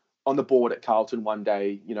be on the board at Carlton one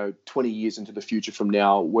day. 20 years into the future from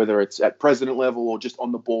now, whether it's at president level or just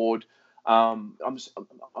on the board. I'm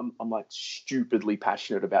like stupidly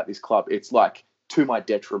passionate about this club. It's like to my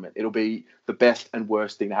detriment. It'll be the best and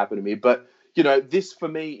worst thing to happen to me, but. This for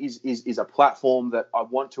me is a platform that I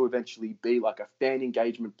want to eventually be like a fan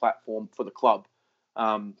engagement platform for the club.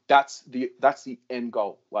 That's the end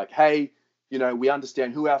goal. Like, hey, we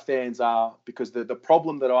understand who our fans are, because the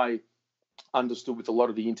problem that I understood with a lot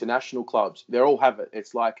of the international clubs, they all have it.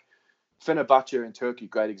 It's like Fenerbahce in Turkey,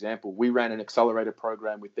 great example. We ran an accelerator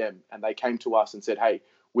program with them, and they came to us and said, hey,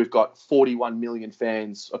 we've got 41 million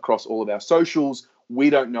fans across all of our socials. We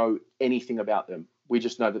don't know anything about them. We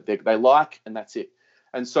just know that they like, and that's it.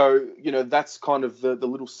 And so, that's kind of the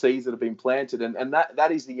little seeds that have been planted. And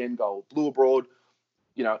that is the end goal. Blue Abroad,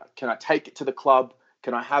 can I take it to the club?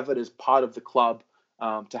 Can I have it as part of the club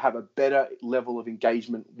to have a better level of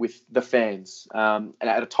engagement with the fans? And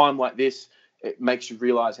at a time like this, it makes you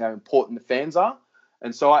realise how important the fans are.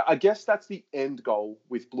 And so I guess that's the end goal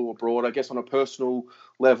with Blue Abroad. I guess on a personal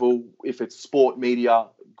level, if it's sport media,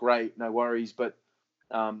 great, no worries. But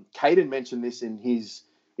Caden mentioned this in his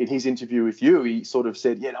interview with you. He sort of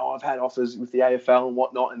said, I've had offers with the AFL and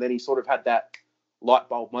whatnot. And then he sort of had that light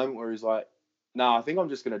bulb moment where he's like, no, I think I'm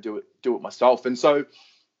just going to do it myself. And so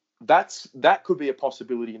that could be a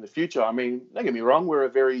possibility in the future. I mean, don't get me wrong, we're a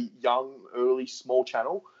very young, early, small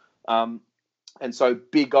channel. And so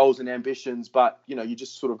big goals and ambitions, but, you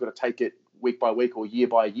just sort of got to take it week by week or year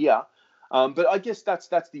by year. But I guess that's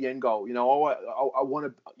the end goal. I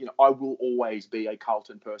want to, I will always be a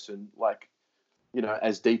Carlton person, like,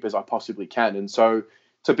 as deep as I possibly can. And so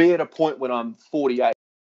to be at a point when I'm 48,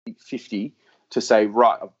 50, to say,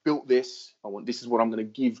 right, I've built this, this is what I'm going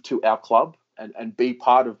to give to our club and be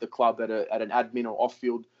part of the club at an admin or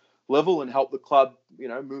off-field level and help the club,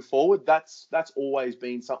 move forward. That's always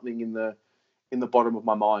been something in the bottom of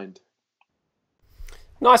my mind.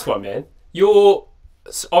 Nice one, man. You're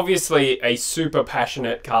obviously a super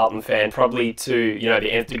passionate Carlton fan, probably to,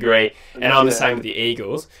 the nth degree, and I'm the same with the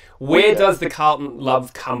Eagles. Where does the Carlton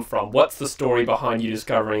love come from? What's the story behind you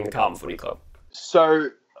discovering the Carlton Footy Club?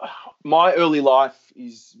 So my early life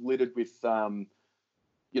is littered with,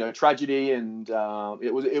 tragedy, and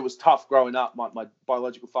it was tough growing up. My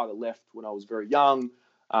biological father left when I was very young.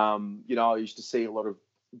 I used to see a lot of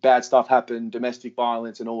bad stuff happen, domestic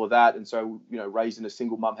violence and all of that. And so, raised in a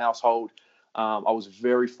single mum household, I was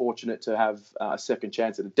very fortunate to have a second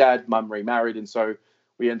chance at a dad. Mum remarried, and so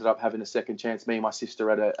we ended up having a second chance. Me and my sister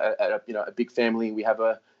at a big family. We have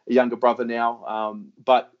a younger brother now.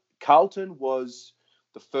 But Carlton was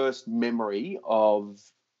the first memory of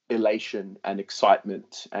elation and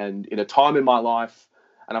excitement. And in a time in my life,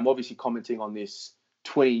 and I'm obviously commenting on this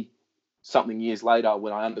 20-something years later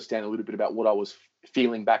when I understand a little bit about what I was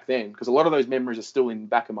feeling back then, because a lot of those memories are still in the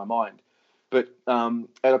back of my mind. But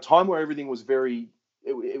at a time where everything was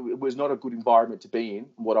it was not a good environment to be in,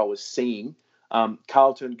 what I was seeing,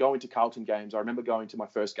 going to Carlton games. I remember going to my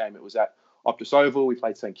first game. It was at Optus Oval. We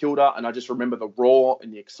played St Kilda, and I just remember the roar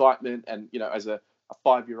and the excitement. And, as a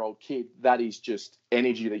 5-year-old kid, that is just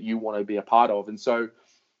energy that you want to be a part of. And so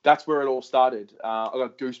that's where it all started. I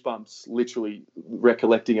got goosebumps literally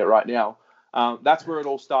recollecting it right now. That's where it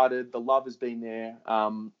all started. The love has been there.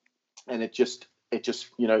 And it just,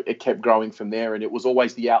 it kept growing from there. And it was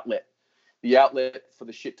always the outlet for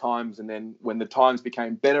the shit times. And then when the times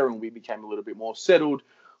became better and we became a little bit more settled,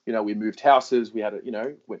 we moved houses, we had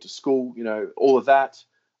went to school, all of that,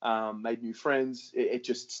 made new friends. It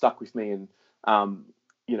just stuck with me. And,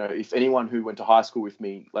 if anyone who went to high school with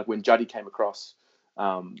me, like when Juddy came across,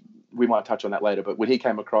 we might touch on that later, but when he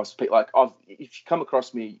came across, if you come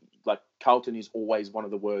across me, like Carlton is always one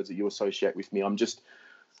of the words that you associate with me. I'm just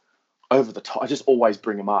over the top. I just always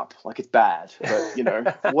bring him up. Like it's bad,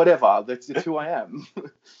 but whatever. That's who I am.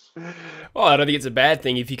 Well, I don't think it's a bad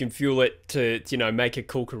thing if you can fuel it to, make a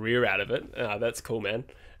cool career out of it. That's cool, man.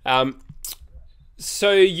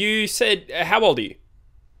 So you said, how old are you?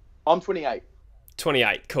 I'm 28.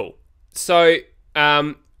 28, cool. So,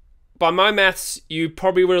 by my maths, you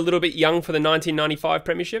probably were a little bit young for the 1995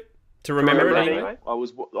 premiership to remember it anyway. I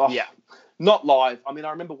was, not live. I mean,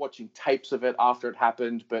 I remember watching tapes of it after it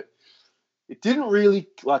happened, but it didn't really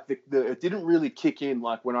it didn't really kick in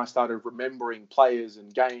like when I started remembering players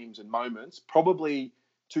and games and moments. Probably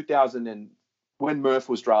 2000 and when Murph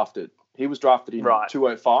was drafted. He was drafted in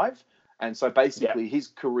 205, and so basically his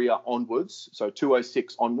career onwards. So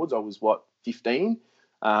 206 onwards, I was 15.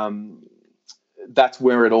 That's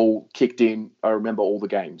where it all kicked in. I remember all the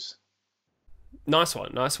games. Nice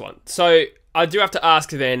one. So I do have to ask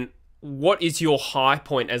then, what is your high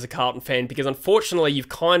point as a Carlton fan? Because unfortunately, you've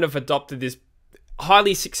kind of adopted this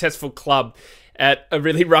highly successful club at a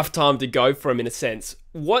really rough time to go from, in a sense.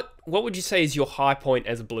 What would you say is your high point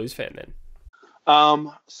as a Blues fan then?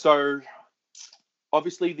 So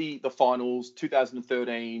obviously the finals,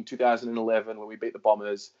 2013, 2011, when we beat the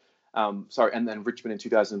Bombers. And then Richmond in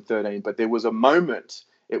 2013. But there was a moment,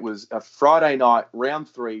 it was a Friday night, round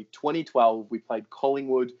 3, 2012. We played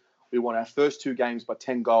Collingwood. We won our first 2 games by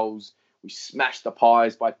 10 goals. We smashed the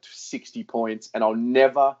Pies by 60 points. And I'll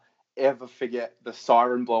never, ever forget the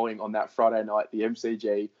siren blowing on that Friday night, the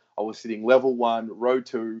MCG. I was sitting level 1, row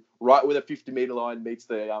 2, right where the 50-metre line meets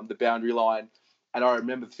the boundary line. And I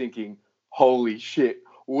remember thinking, holy shit,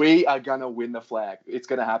 we are going to win the flag. It's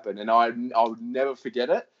going to happen. And I'll never forget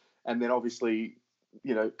it. And then obviously,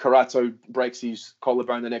 Carazzo breaks his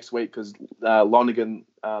collarbone the next week because Lonergan,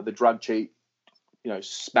 the drug cheat,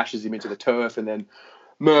 smashes him into the turf. And then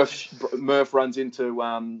Murph runs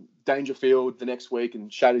into Dangerfield the next week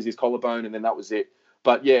and shatters his collarbone, and then that was it.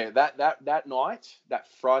 But yeah, that night, that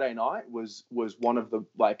Friday night, was one of the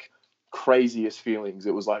craziest feelings.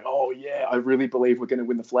 It was like, oh yeah, I really believe we're going to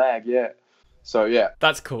win the flag. Yeah. So yeah,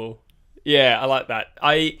 that's cool. Yeah, I like that.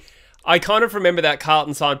 I kind of remember that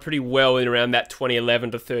Carlton side pretty well in around that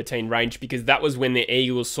 2011 to 13 range, because that was when the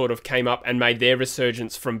Eagles sort of came up and made their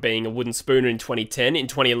resurgence from being a wooden spooner in 2010. In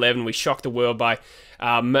 2011, we shocked the world by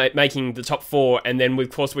making the top 4, and then of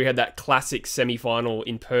course we had that classic semi-final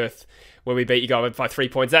in Perth where we beat you guys by 3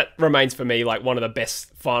 points. That remains for me like one of the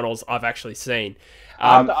best finals I've actually seen.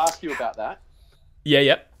 I have to ask you about that.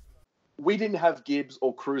 Yeah. We didn't have Gibbs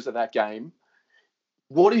or Cruiser that game.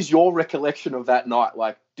 What is your recollection of that night?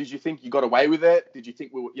 Like, did you think you got away with it? Did you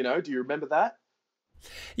think we were, do you remember that?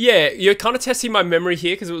 Yeah, you're kind of testing my memory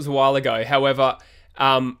here because it was a while ago. However,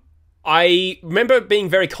 I remember being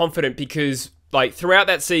very confident because throughout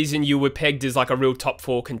that season, you were pegged as like a real top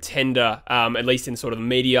 4 contender, at least in sort of the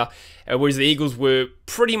media, whereas the Eagles were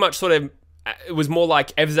pretty much sort of, it was more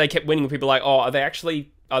like as they kept winning, people were like, oh, are they actually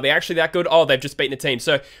that good? Oh, they've just beaten a team.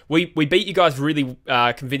 So we beat you guys really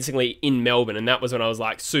convincingly in Melbourne, and that was when I was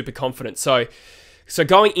like super confident. So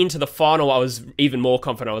going into the final, I was even more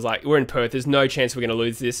confident. I was like, we're in Perth. There's no chance we're going to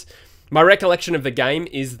lose this. My recollection of the game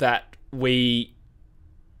is that we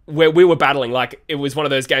were battling. Like, it was one of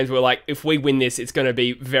those games where like, if we win this, it's going to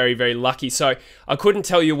be very, very lucky. So I couldn't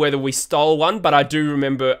tell you whether we stole one, but I do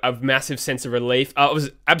remember a massive sense of relief. I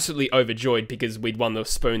was absolutely overjoyed because we'd won the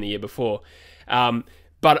spoon the year before.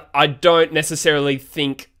 But I don't necessarily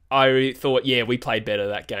think I thought, yeah, we played better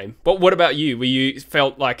that game. But what about you? You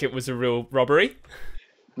felt like it was a real robbery?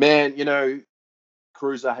 Man,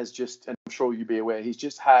 Cruiser has just, and I'm sure you'll be aware, he's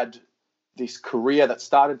just had this career that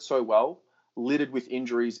started so well, littered with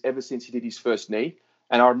injuries ever since he did his first knee.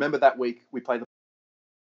 And I remember that week we played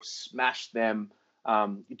smashed them.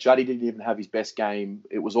 Juddy didn't even have his best game.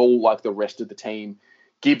 It was all like the rest of the team.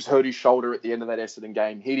 Gibbs hurt his shoulder at the end of that Essendon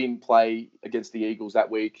game. He didn't play against the Eagles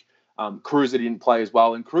that week. Cruiser didn't play as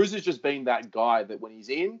well. And Cruiser's just been that guy that when he's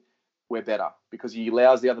in, we're better because he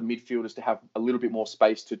allows the other midfielders to have a little bit more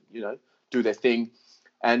space to, do their thing.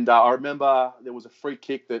 And I remember there was a free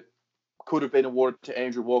kick that could have been awarded to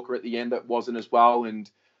Andrew Walker at the end that wasn't as well. And,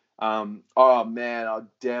 oh, man, a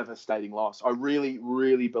devastating loss. I really,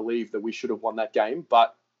 really believe that we should have won that game.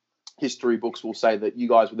 But history books will say that you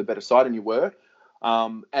guys were the better side, and you were.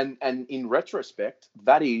 And in retrospect,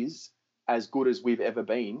 that is as good as we've ever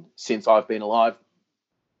been since I've been alive,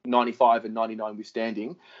 95 and 99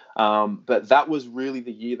 withstanding. But that was really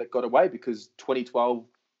the year that got away because 2012,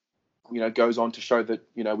 goes on to show that,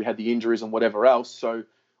 we had the injuries and whatever else. So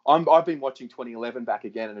I've been watching 2011 back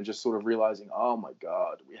again and just sort of realizing, oh my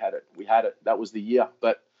God, we had it. That was the year,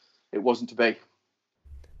 but it wasn't to be.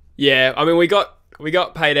 Yeah, I mean, we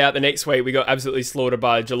got paid out the next week. We got absolutely slaughtered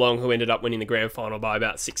by Geelong, who ended up winning the grand final by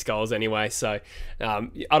about 6 goals anyway. So I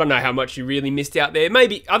don't know how much you really missed out there.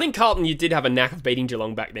 Maybe, I think Carlton, you did have a knack of beating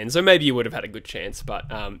Geelong back then, so maybe you would have had a good chance.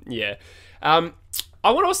 But yeah. I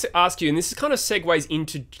want to also ask you, and this kind of segues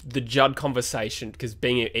into the Judd conversation, because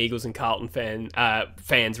being Eagles and Carlton fans,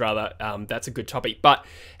 that's a good topic. But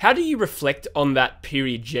how do you reflect on that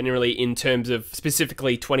period generally in terms of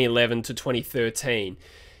specifically 2011 to 2013?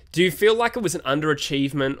 Do you feel like it was an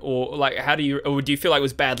underachievement, or do you feel like it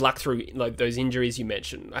was bad luck through like those injuries you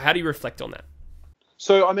mentioned? How do you reflect on that?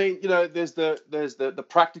 So I mean, there's the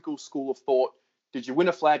practical school of thought. Did you win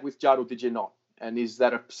a flag with Judd or did you not? And is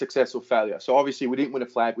that a success or failure? So obviously we didn't win a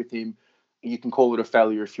flag with him. You can call it a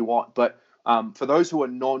failure if you want. But for those who are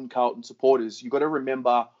non-Carlton supporters, you've got to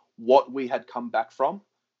remember what we had come back from,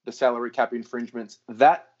 the salary cap infringements,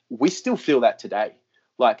 that we still feel that today.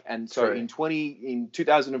 So True. in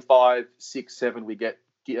 2005, 6, 7, we get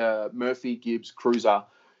Murphy, Gibbs, Cruiser.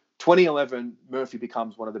 2011, Murphy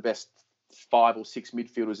becomes one of the best 5 or 6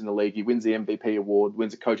 midfielders in the league. He wins the MVP award,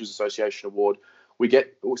 wins the Coaches Association award.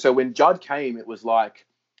 So when Judd came, it was like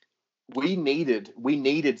we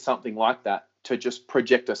needed something like that to just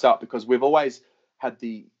project us up, because we've always had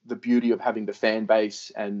the beauty of having the fan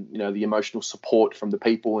base and the emotional support from the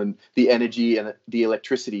people and the energy and the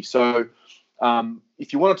electricity. So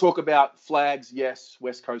if you want to talk about flags, yes,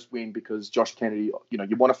 West Coast win because Josh Kennedy,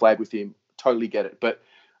 you want a flag with him, totally get it. But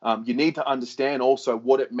you need to understand also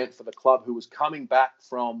what it meant for the club, who was coming back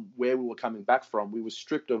from where we were coming back from. We were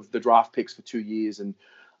stripped of the draft picks for 2 years, and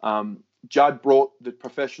Judd brought the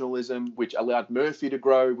professionalism, which allowed Murphy to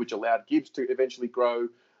grow, which allowed Gibbs to eventually grow,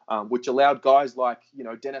 which allowed guys like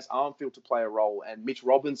Dennis Armfield to play a role, and Mitch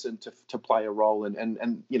Robinson to play a role,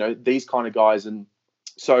 and these kind of guys. And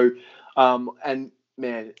so and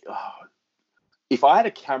man, if I had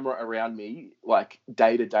a camera around me, like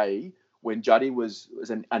day to day, when Juddy was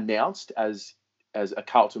announced as a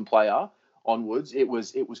Carlton player onwards, it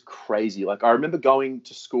was crazy. Like, I remember going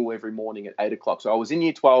to school every morning at 8 o'clock. So I was in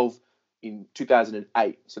year 12 in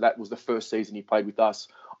 2008. So that was the first season he played with us.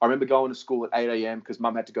 I remember going to school at 8 a.m. because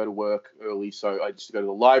mum had to go to work early. So I used to go to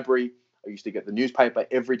the library. I used to get the newspaper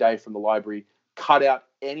every day from the library, cut out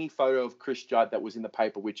any photo of Chris Judd that was in the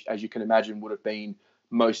paper, which, as you can imagine, would have been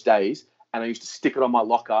most days. And I used to stick it on my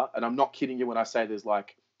locker. And I'm not kidding you when I say there's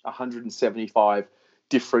like 175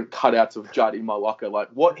 different cutouts of Judd in my locker. Like,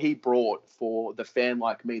 what he brought for the fan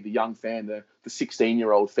like me, the young fan, the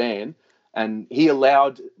 16-year-old fan. And he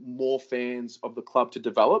allowed more fans of the club to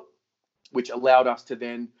develop, which allowed us to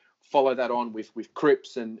then follow that on with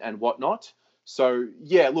Cripps and whatnot. So,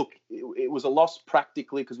 yeah, look, it was a loss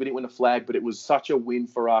practically because we didn't win a flag, but it was such a win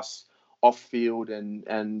for us off field.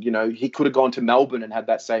 And you know, he could have gone to Melbourne and had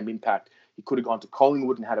that same impact. He could have gone to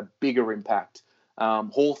Collingwood and had a bigger impact.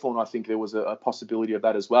 Hawthorn, I think there was a possibility of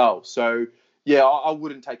that as well. So, yeah, I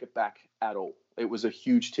wouldn't take it back at all. It was a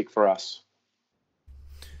huge tick for us.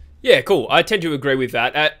 Yeah, cool. I tend to agree with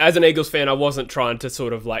that. As an Eagles fan, I wasn't trying to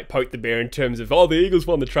sort of like poke the bear in terms of, oh, the Eagles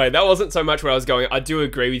won the trade. That wasn't so much where I was going. I do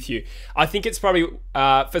agree with you. I think it's probably,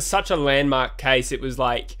 for such a landmark case, it was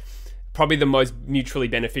like probably the most mutually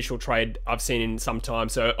beneficial trade I've seen in some time.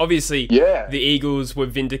 So obviously, the Eagles were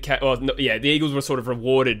vindicated. Well, the Eagles were sort of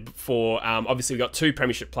rewarded for, obviously we got 2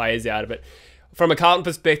 premiership players out of it. From a Carlton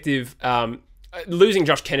perspective, losing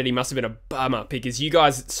Josh Kennedy must have been a bummer because you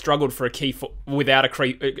guys struggled for without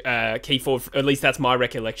a key forward. At least that's my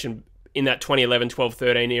recollection in that 2011, 12,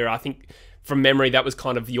 13 era. I think from memory that was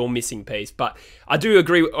kind of your missing piece. But I do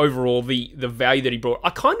agree overall the value that he brought. I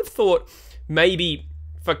kind of thought maybe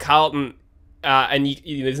for Carlton, and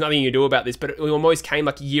there's nothing you can do about this, but it almost came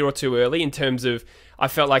like a year or two early in terms of I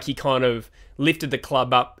felt like he kind of lifted the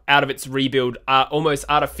club up out of its rebuild almost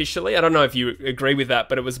artificially. I don't know if you agree with that,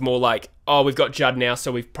 but it was more like, oh, we've got Judd now,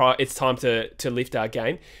 so it's time to lift our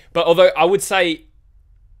game. But although I would say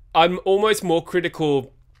I'm almost more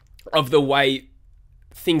critical of the way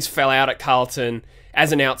things fell out at Carlton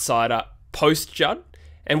as an outsider post-Judd.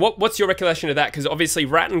 And what's your recollection of that? Because obviously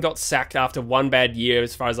Ratton got sacked after one bad year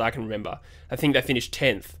as far as I can remember. I think they finished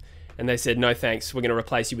 10th. And they said, no thanks, we're going to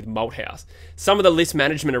replace you with Malthouse. Some of the list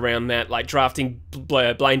management around that, like drafting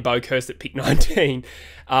Blaine Boakhurst at pick 19,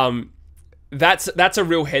 that's a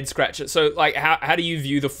real head scratcher. So, like, how do you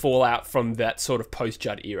view the fallout from that sort of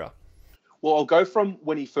post-Judd era? Well, I'll go from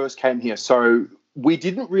when he first came here. So we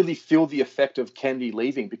didn't really feel the effect of Kennedy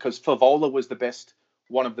leaving because Favola was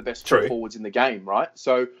one of the best true forwards in the game, right?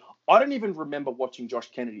 So I don't even remember watching Josh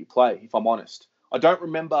Kennedy play, if I'm honest. I don't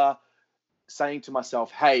remember saying to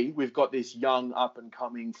myself, hey, we've got this young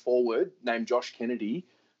up-and-coming forward named Josh Kennedy.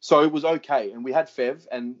 So it was okay. And we had Fev,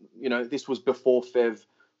 and, you know, this was before Fev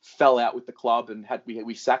fell out with the club and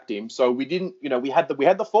we sacked him. So we didn't, you know, we had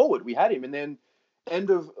the forward. We had him. And then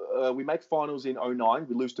we make finals in 09.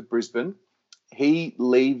 We lose to Brisbane. He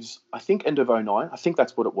leaves, I think, end of 09. I think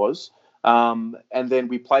that's what it was. And then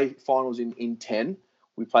we play finals in 10.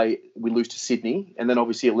 We lose to Sydney. And then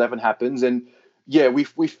obviously 11 happens. And yeah,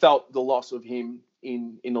 we felt the loss of him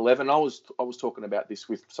in 11. I was talking about this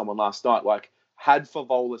with someone last night. Like, had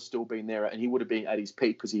Favola still been there, and he would have been at his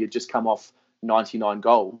peak because he had just come off 99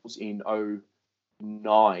 goals in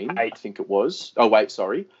 09, I think it was. Oh, wait,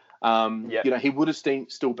 sorry. You know, he would have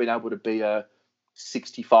still been able to be a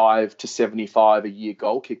 65 to 75 a year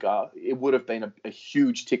goal kicker. It would have been a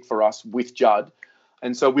huge tick for us with Judd.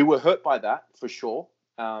 And so we were hurt by that, for sure.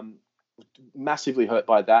 Massively hurt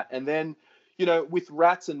by that. And then, you know, with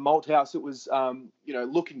Rats and Malthouse, it was, you know,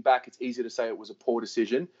 looking back, it's easy to say it was a poor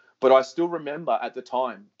decision. But I still remember at the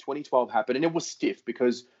time, 2012 happened, and it was stiff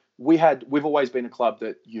because we've always been a club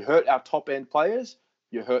that you hurt our top end players,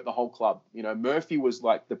 you hurt the whole club. You know, Murphy was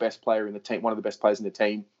like the best player in the team, one of the best players in the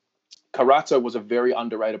team. Carazzo was a very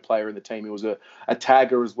underrated player in the team. He was a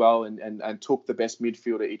tagger as well and took the best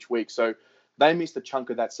midfielder each week. So they missed a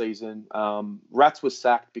chunk of that season. Rats was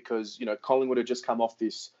sacked because, you know, Collingwood had just come off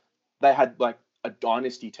this. They had like a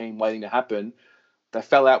dynasty team waiting to happen. They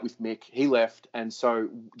fell out with Mick. He left. And so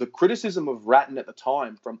the criticism of Ratton at the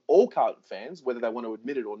time from all Carlton fans, whether they want to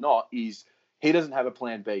admit it or not, is he doesn't have a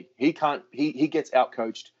plan B. He gets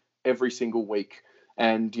outcoached every single week.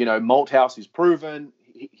 And, you know, Malthouse is proven.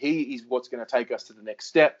 He is what's going to take us to the next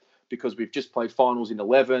step because we've just played finals in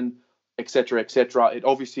 11, et cetera, et cetera. It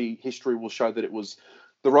obviously, history will show that it was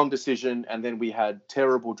the wrong decision. And then we had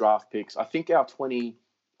terrible draft picks. I think our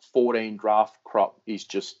 2014 draft crop is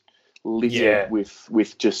just littered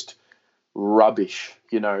with just rubbish.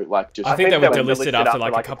 Like just. I think they were were delisted after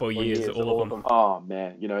like a couple of years, all of them. Oh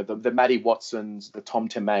man, the Matty Watsons, the Tom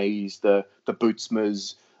Temeys, the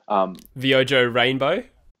Bootsmas, Viojo Rainbow.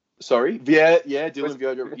 Sorry, yeah, Dylan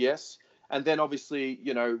Viojo, yes. And then obviously,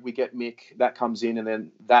 we get Mick, that comes in, and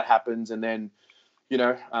then that happens, and then,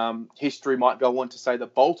 history might go on to say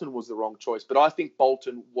that Bolton was the wrong choice, but I think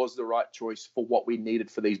Bolton was the right choice for what we needed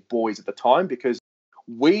for these boys at the time, because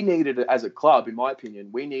we needed it as a club, in my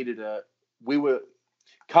opinion. We were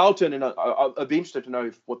Carlton, and I'd be interested to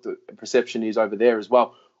know what the perception is over there as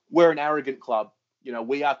well. We're an arrogant club.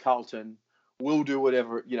 We are Carlton. We'll do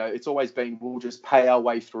whatever. It's always been, we'll just pay our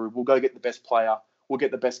way through. We'll go get the best player. We'll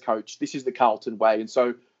get the best coach. This is the Carlton way. And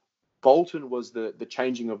so Bolton was the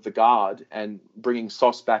changing of the guard and bringing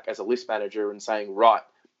Sauce back as a list manager and saying, right,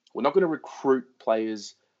 we're not going to recruit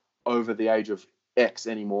players over the age of X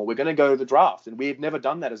anymore. We're going to go to the draft. And we had never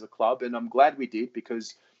done that as a club. And I'm glad we did,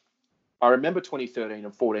 because I remember 2013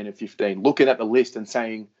 and 14 and 15 looking at the list and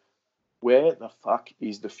saying, where the fuck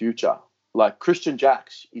is the future? Like, Christian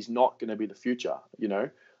Jacks is not going to be the future,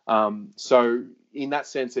 So in that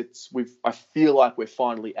sense, I feel like we're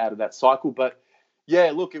finally out of that cycle. But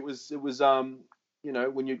yeah, look, it was when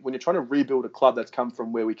you're trying to rebuild a club that's come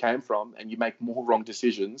from where we came from and you make more wrong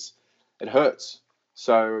decisions, it hurts.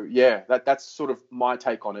 So yeah, that's sort of my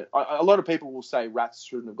take on it. A lot of people will say Rats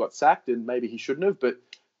shouldn't have got sacked, and maybe he shouldn't have, but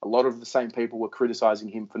a lot of the same people were criticising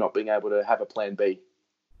him for not being able to have a plan B.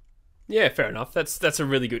 Yeah, fair enough. That's a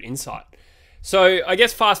really good insight. So I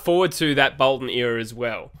guess fast forward to that Bolton era as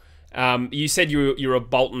well. You said you're a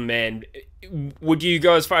Bolton man. Would you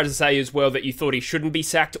go as far as to say as well that you thought he shouldn't be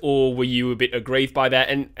sacked, or were you a bit aggrieved by that?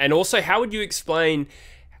 And also, how would you explain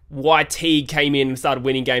why Teague came in and started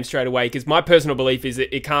winning games straight away? Because my personal belief is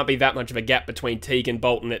that it can't be that much of a gap between Teague and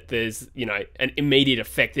Bolton that there's, an immediate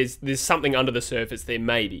effect. There's something under the surface there,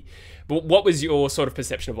 maybe. But what was your sort of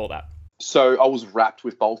perception of all that? So I was wrapped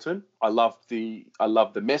with Bolton. I loved the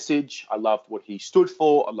message. I loved what he stood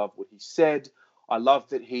for. I loved what he said. I loved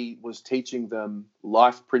that he was teaching them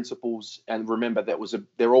life principles. And remember,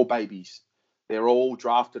 they're all babies. They're all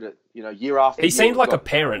drafted at, year after year. He seemed like a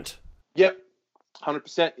parent. Yep,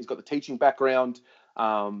 100%. He's got the teaching background.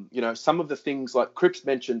 Some of the things, like Cripps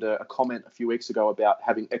mentioned a comment a few weeks ago about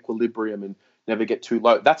having equilibrium and never get too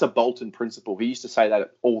low. That's a Bolton principle. He used to say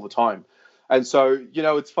that all the time. And so,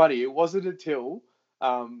 it's funny. It wasn't until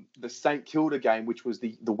the St Kilda game, which was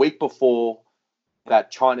the week before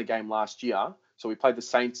that China game last year. So we played the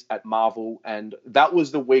Saints at Marvel, and that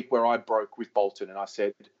was the week where I broke with Bolton, and I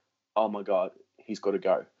said, "Oh my God, he's got to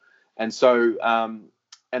go." And so,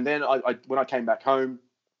 and then when I came back home,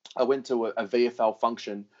 I went to a VFL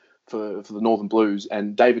function for the Northern Blues,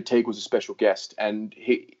 and David Teague was a special guest, and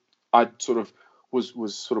I sort of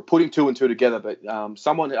was sort of putting two and two together, but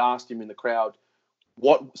someone had asked him in the crowd,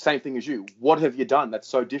 same thing as you, what have you done that's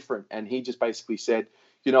so different? And he just basically said,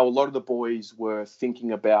 a lot of the boys were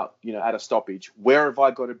thinking about, at a stoppage, where have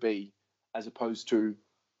I got to be, as opposed to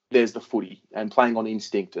there's the footy and playing on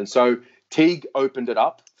instinct. And so Teague opened it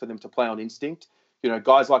up for them to play on instinct.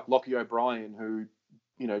 Guys like Lockie O'Brien, who,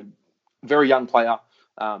 very young player,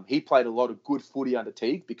 he played a lot of good footy under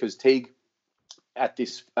Teague, because Teague at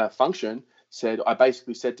this function I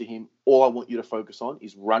basically said to him, all I want you to focus on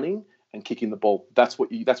is running and kicking the ball. That's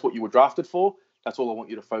what you were drafted for. That's all I want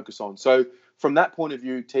you to focus on. So from that point of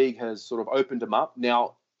view, Teague has sort of opened him up.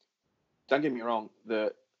 Now, don't get me wrong,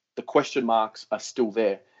 the question marks are still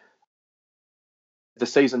there. The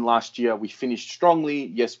season last year, we finished strongly.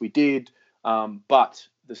 Yes, we did. But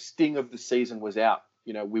the sting of the season was out.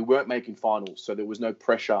 We weren't making finals, so there was no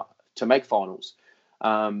pressure to make finals.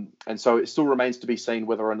 And so it still remains to be seen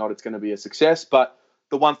whether or not it's going to be a success. But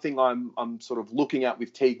the one thing I'm sort of looking at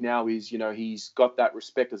with Teague now is, he's got that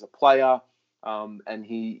respect as a player, and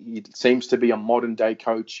he seems to be a modern day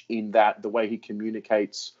coach in that the way he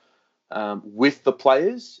communicates with the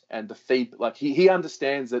players and the feedback. Like he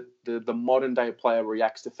understands that the modern day player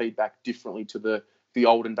reacts to feedback differently to the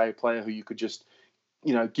olden day player who you could just,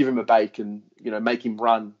 give him a bake and, make him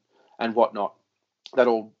run and whatnot. That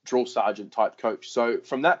old drill sergeant type coach. So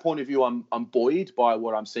from that point of view, I'm buoyed by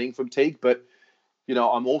what I'm seeing from Teague, but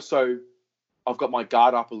I've got my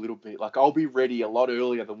guard up a little bit. Like, I'll be ready a lot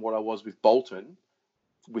earlier than what I was with Bolton,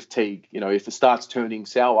 with Teague. If it starts turning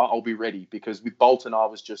sour, I'll be ready, because with Bolton, I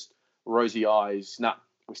was just rosy eyes.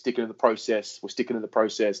 We're sticking to the process.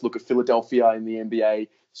 Look at Philadelphia in the NBA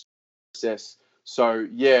process. So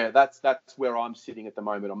yeah, that's where I'm sitting at the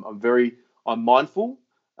moment. I'm mindful,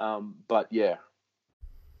 but yeah.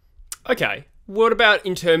 Okay. What about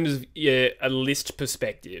in terms of a list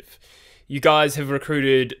perspective? You guys have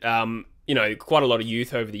recruited, quite a lot of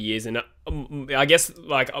youth over the years, and I guess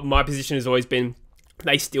like my position has always been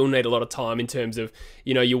they still need a lot of time in terms of,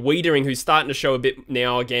 you know, your Wiedering, who's starting to show a bit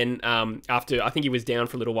now again, after, I think he was down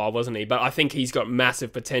for a little while, wasn't he? But I think he's got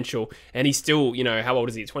massive potential, and he's still, you know, how old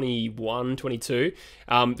is he? 21, 22?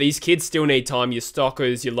 These kids still need time. Your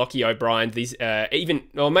Stockers, your Lockie O'Brien, these, even,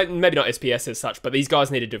 well, maybe not SPS as such, but these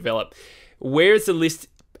guys need to develop. Where is the list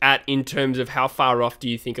at in terms of how far off do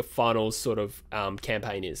you think a finals sort of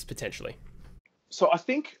campaign is, potentially? So I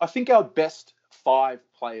think our best 5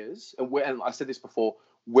 players, and I said this before,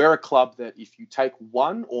 we're a club that if you take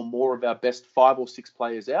one or more of our best 5 or 6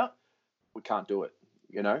 players out, we can't do it.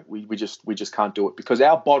 You know, we just can't do it, because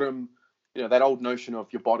our bottom, you know, that old notion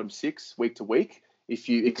of your bottom 6 week to week, if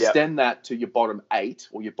you extend that to your bottom 8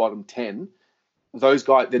 or your bottom 10, those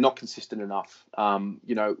guys, they're not consistent enough.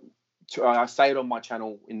 You know, I say it on my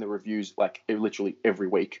channel in the reviews, like literally every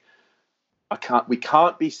week. We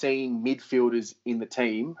can't be seeing midfielders in the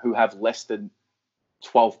team who have less than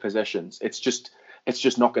 12 possessions. It's just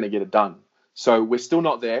not going to get it done. So we're still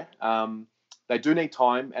not there. They do need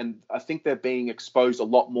time, and I think they're being exposed a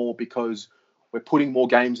lot more because we're putting more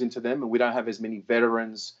games into them, and we don't have as many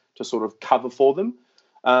veterans to sort of cover for them.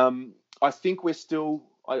 I think we're still.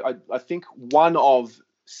 I think one of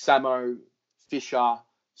Samo, Fisher,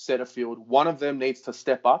 Setterfield, one of them needs to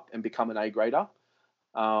step up and become an A grader.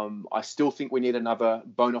 I still think we need another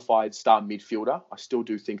bona fide star midfielder. I still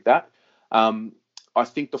do think that. I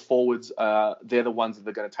think the forwards, they're the ones that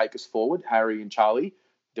are going to take us forward. Harry and Charlie,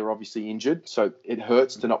 they're obviously injured, so it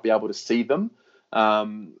hurts to not be able to see them.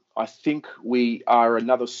 I think we are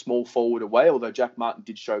another small forward away, although Jack Martin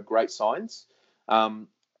did show great signs.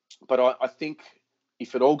 But I think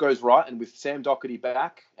if it all goes right, and with Sam Doherty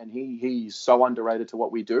back, and he's so underrated to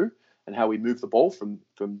what we do and how we move the ball from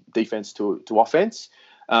defense to offense,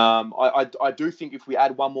 I do think if we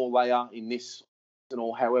add one more layer in this,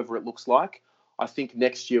 or however it looks like, I think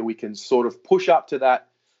next year we can sort of push up to that,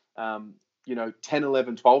 10,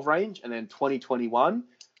 11, 12 range, and then 2021.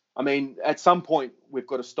 I mean, at some point, we've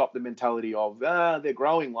got to stop the mentality of, they're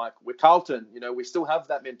growing like we're Carlton. You know, we still have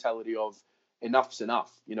that mentality of enough's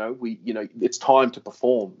enough. You know, it's time to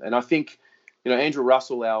perform. And I think, Andrew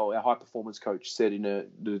Russell, our high performance coach, said in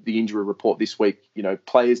the injury report this week,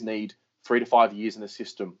 players need 3 to 5 years in the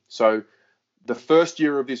system. So the first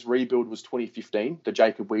year of this rebuild was 2015, the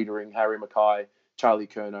Jacob Wiedering, Harry Mackay, Charlie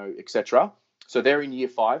Curnow, etc. So they're in year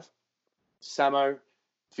 5. Samo,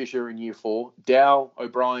 Fisher in year 4. Dow,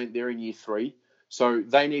 O'Brien, they're in year 3. So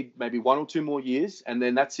they need maybe 1 or 2 more years, and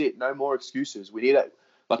then that's it. No more excuses. We need it.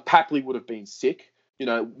 Like Papley would have been sick.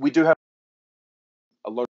 We do have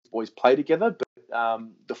a lot of boys play together, but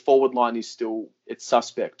the forward line is still, it's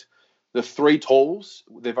suspect. The 3 talls,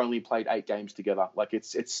 they've only played 8 games together. Like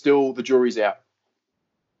it's still, the jury's out.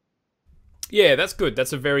 Yeah, that's good.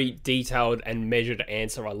 That's a very detailed and measured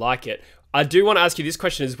answer. I like it. I do want to ask you this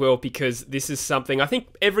question as well, because this is something I think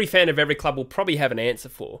every fan of every club will probably have an answer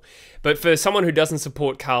for. But for someone who doesn't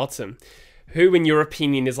support Carlton, who, in your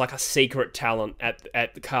opinion, is like a secret talent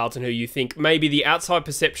at Carlton who you think maybe the outside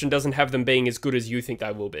perception doesn't have them being as good as you think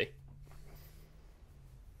they will be?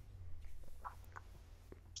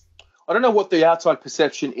 I don't know what the outside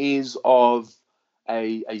perception is of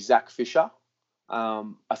a Zach Fisher.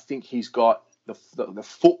 I think he's got the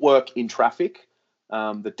footwork in traffic,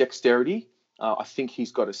 the dexterity. I think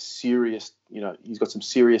he's got he's got some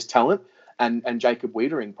serious talent. And Jacob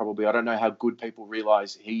Wiedering probably. I don't know how good people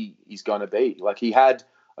realise he's going to be. Like, he had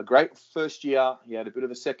a great first year. He had a bit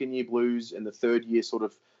of a second year blues, and the third year sort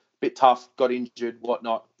of bit tough, got injured,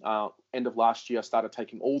 whatnot. End of last year, started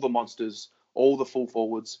taking all the monsters, all the full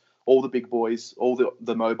forwards, all the big boys, all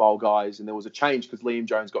the mobile guys, and there was a change because Liam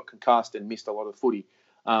Jones got concussed and missed a lot of footy.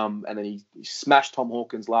 And then he smashed Tom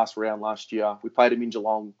Hawkins last round last year. We played him in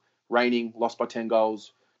Geelong, raining, lost by 10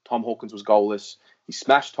 goals. Tom Hawkins was goalless. He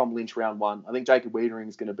smashed Tom Lynch round 1. I think Jacob Wiedering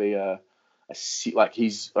is going to be I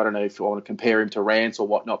don't know if you want to compare him to Rance or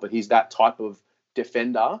whatnot, but he's that type of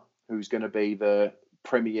defender who's going to be the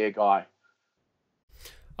premier guy.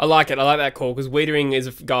 I like it. I like that call, because Wiedering is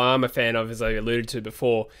a guy I'm a fan of, as I alluded to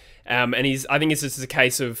before. And I think it's just a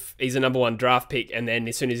case of he's a number 1 draft pick, and then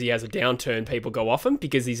as soon as he has a downturn, people go off him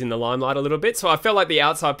because he's in the limelight a little bit. So I felt like the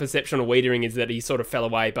outside perception of Wiedering is that he sort of fell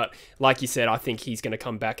away. But like you said, I think he's going to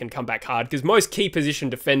come back hard, because most key position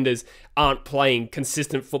defenders aren't playing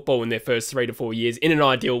consistent football in their first 3 to 4 years, in an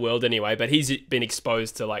ideal world anyway. But he's been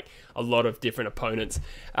exposed to like a lot of different opponents.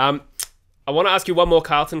 I want to ask you one more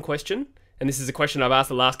Carlton question. And this is a question I've asked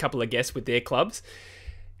the last couple of guests with their clubs.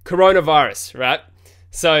 Coronavirus, right?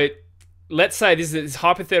 So let's say this is a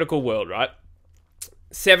hypothetical world, right?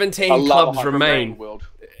 I 17 love a clubs hyper-American remain. world.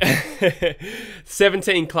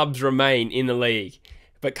 17 clubs remain in the league,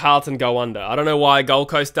 but Carlton go under. I don't know why Gold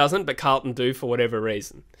Coast doesn't, but Carlton do for whatever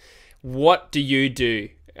reason. What do you do?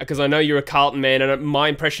 Because I know you're a Carlton man, and my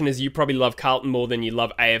impression is you probably love Carlton more than you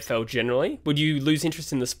love AFL generally. Would you lose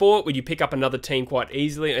interest in the sport? Would you pick up another team quite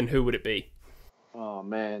easily, and who would it be? Oh,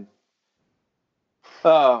 man.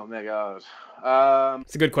 Oh, my God.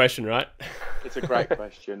 It's a good question, right? It's a great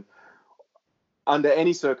question. Under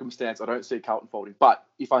any circumstance, I don't see Carlton folding. But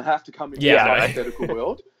if I have to come into this hypothetical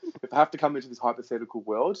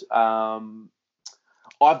world,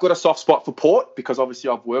 I've got a soft spot for Port because obviously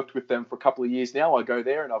I've worked with them for a couple of years now. I go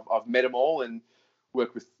there and I've met them all and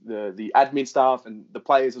worked with the admin staff and the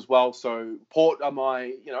players as well. So Port are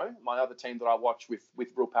my other team that I watch with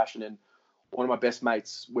real passion. And one of my best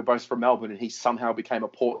mates, we're both from Melbourne, and he somehow became a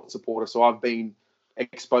Port supporter. So I've been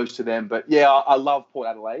exposed to them. But yeah, I love Port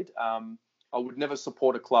Adelaide. I would never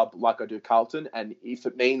support a club like I do Carlton. And if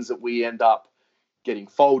it means that we end up getting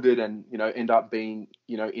folded and, end up being,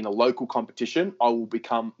 in a local competition, I will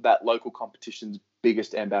become that local competition's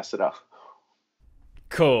biggest ambassador.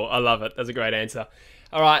 Cool. I love it. That's a great answer.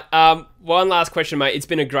 All right. One last question, mate. It's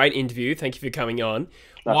been a great interview. Thank you for coming on.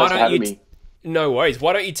 Thanks for having me. No worries.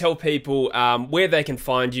 Why don't you tell people where they can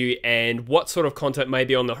find you and what sort of content may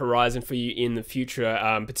be on the horizon for you in the future,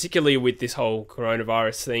 particularly with this whole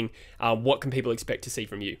coronavirus thing? What can people expect to see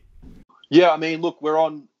from you? Yeah, I mean, look, we're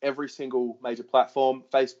on every single major platform: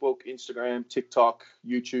 Facebook, Instagram, TikTok,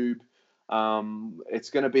 YouTube.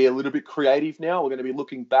 It's going to be a little bit creative now. We're going to be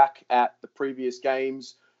looking back at the previous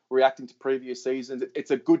games, reacting to previous seasons.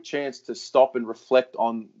 It's a good chance to stop and reflect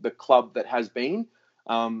on the club that has been.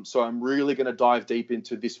 So I'm really going to dive deep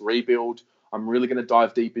into this rebuild. I'm really going to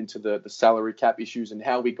dive deep into the salary cap issues and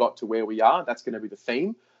how we got to where we are. That's going to be the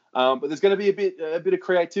theme. But there's going to be a bit of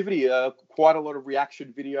creativity, quite a lot of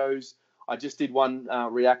reaction videos. I just did one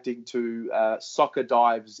reacting to soccer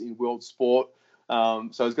dives in world sport. So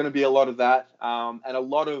there's going to be a lot of that and a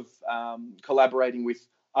lot of collaborating with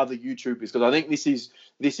other YouTubers, because I think this is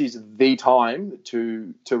the time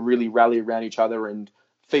to really rally around each other and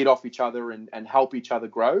feed off each other and help each other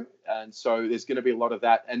grow. And so there's going to be a lot of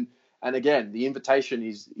that. And again, the invitation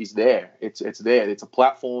is there. It's there. It's a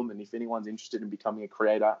platform. And if anyone's interested in becoming a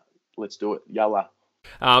creator, let's do it. Yalla.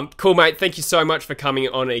 Cool, mate. Thank you so much for coming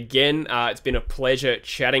on again. It's been a pleasure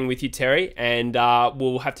chatting with you, Terry, and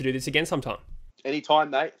we'll have to do this again sometime. Anytime,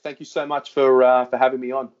 mate. Thank you so much for having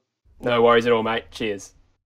me on. No worries at all, mate. Cheers.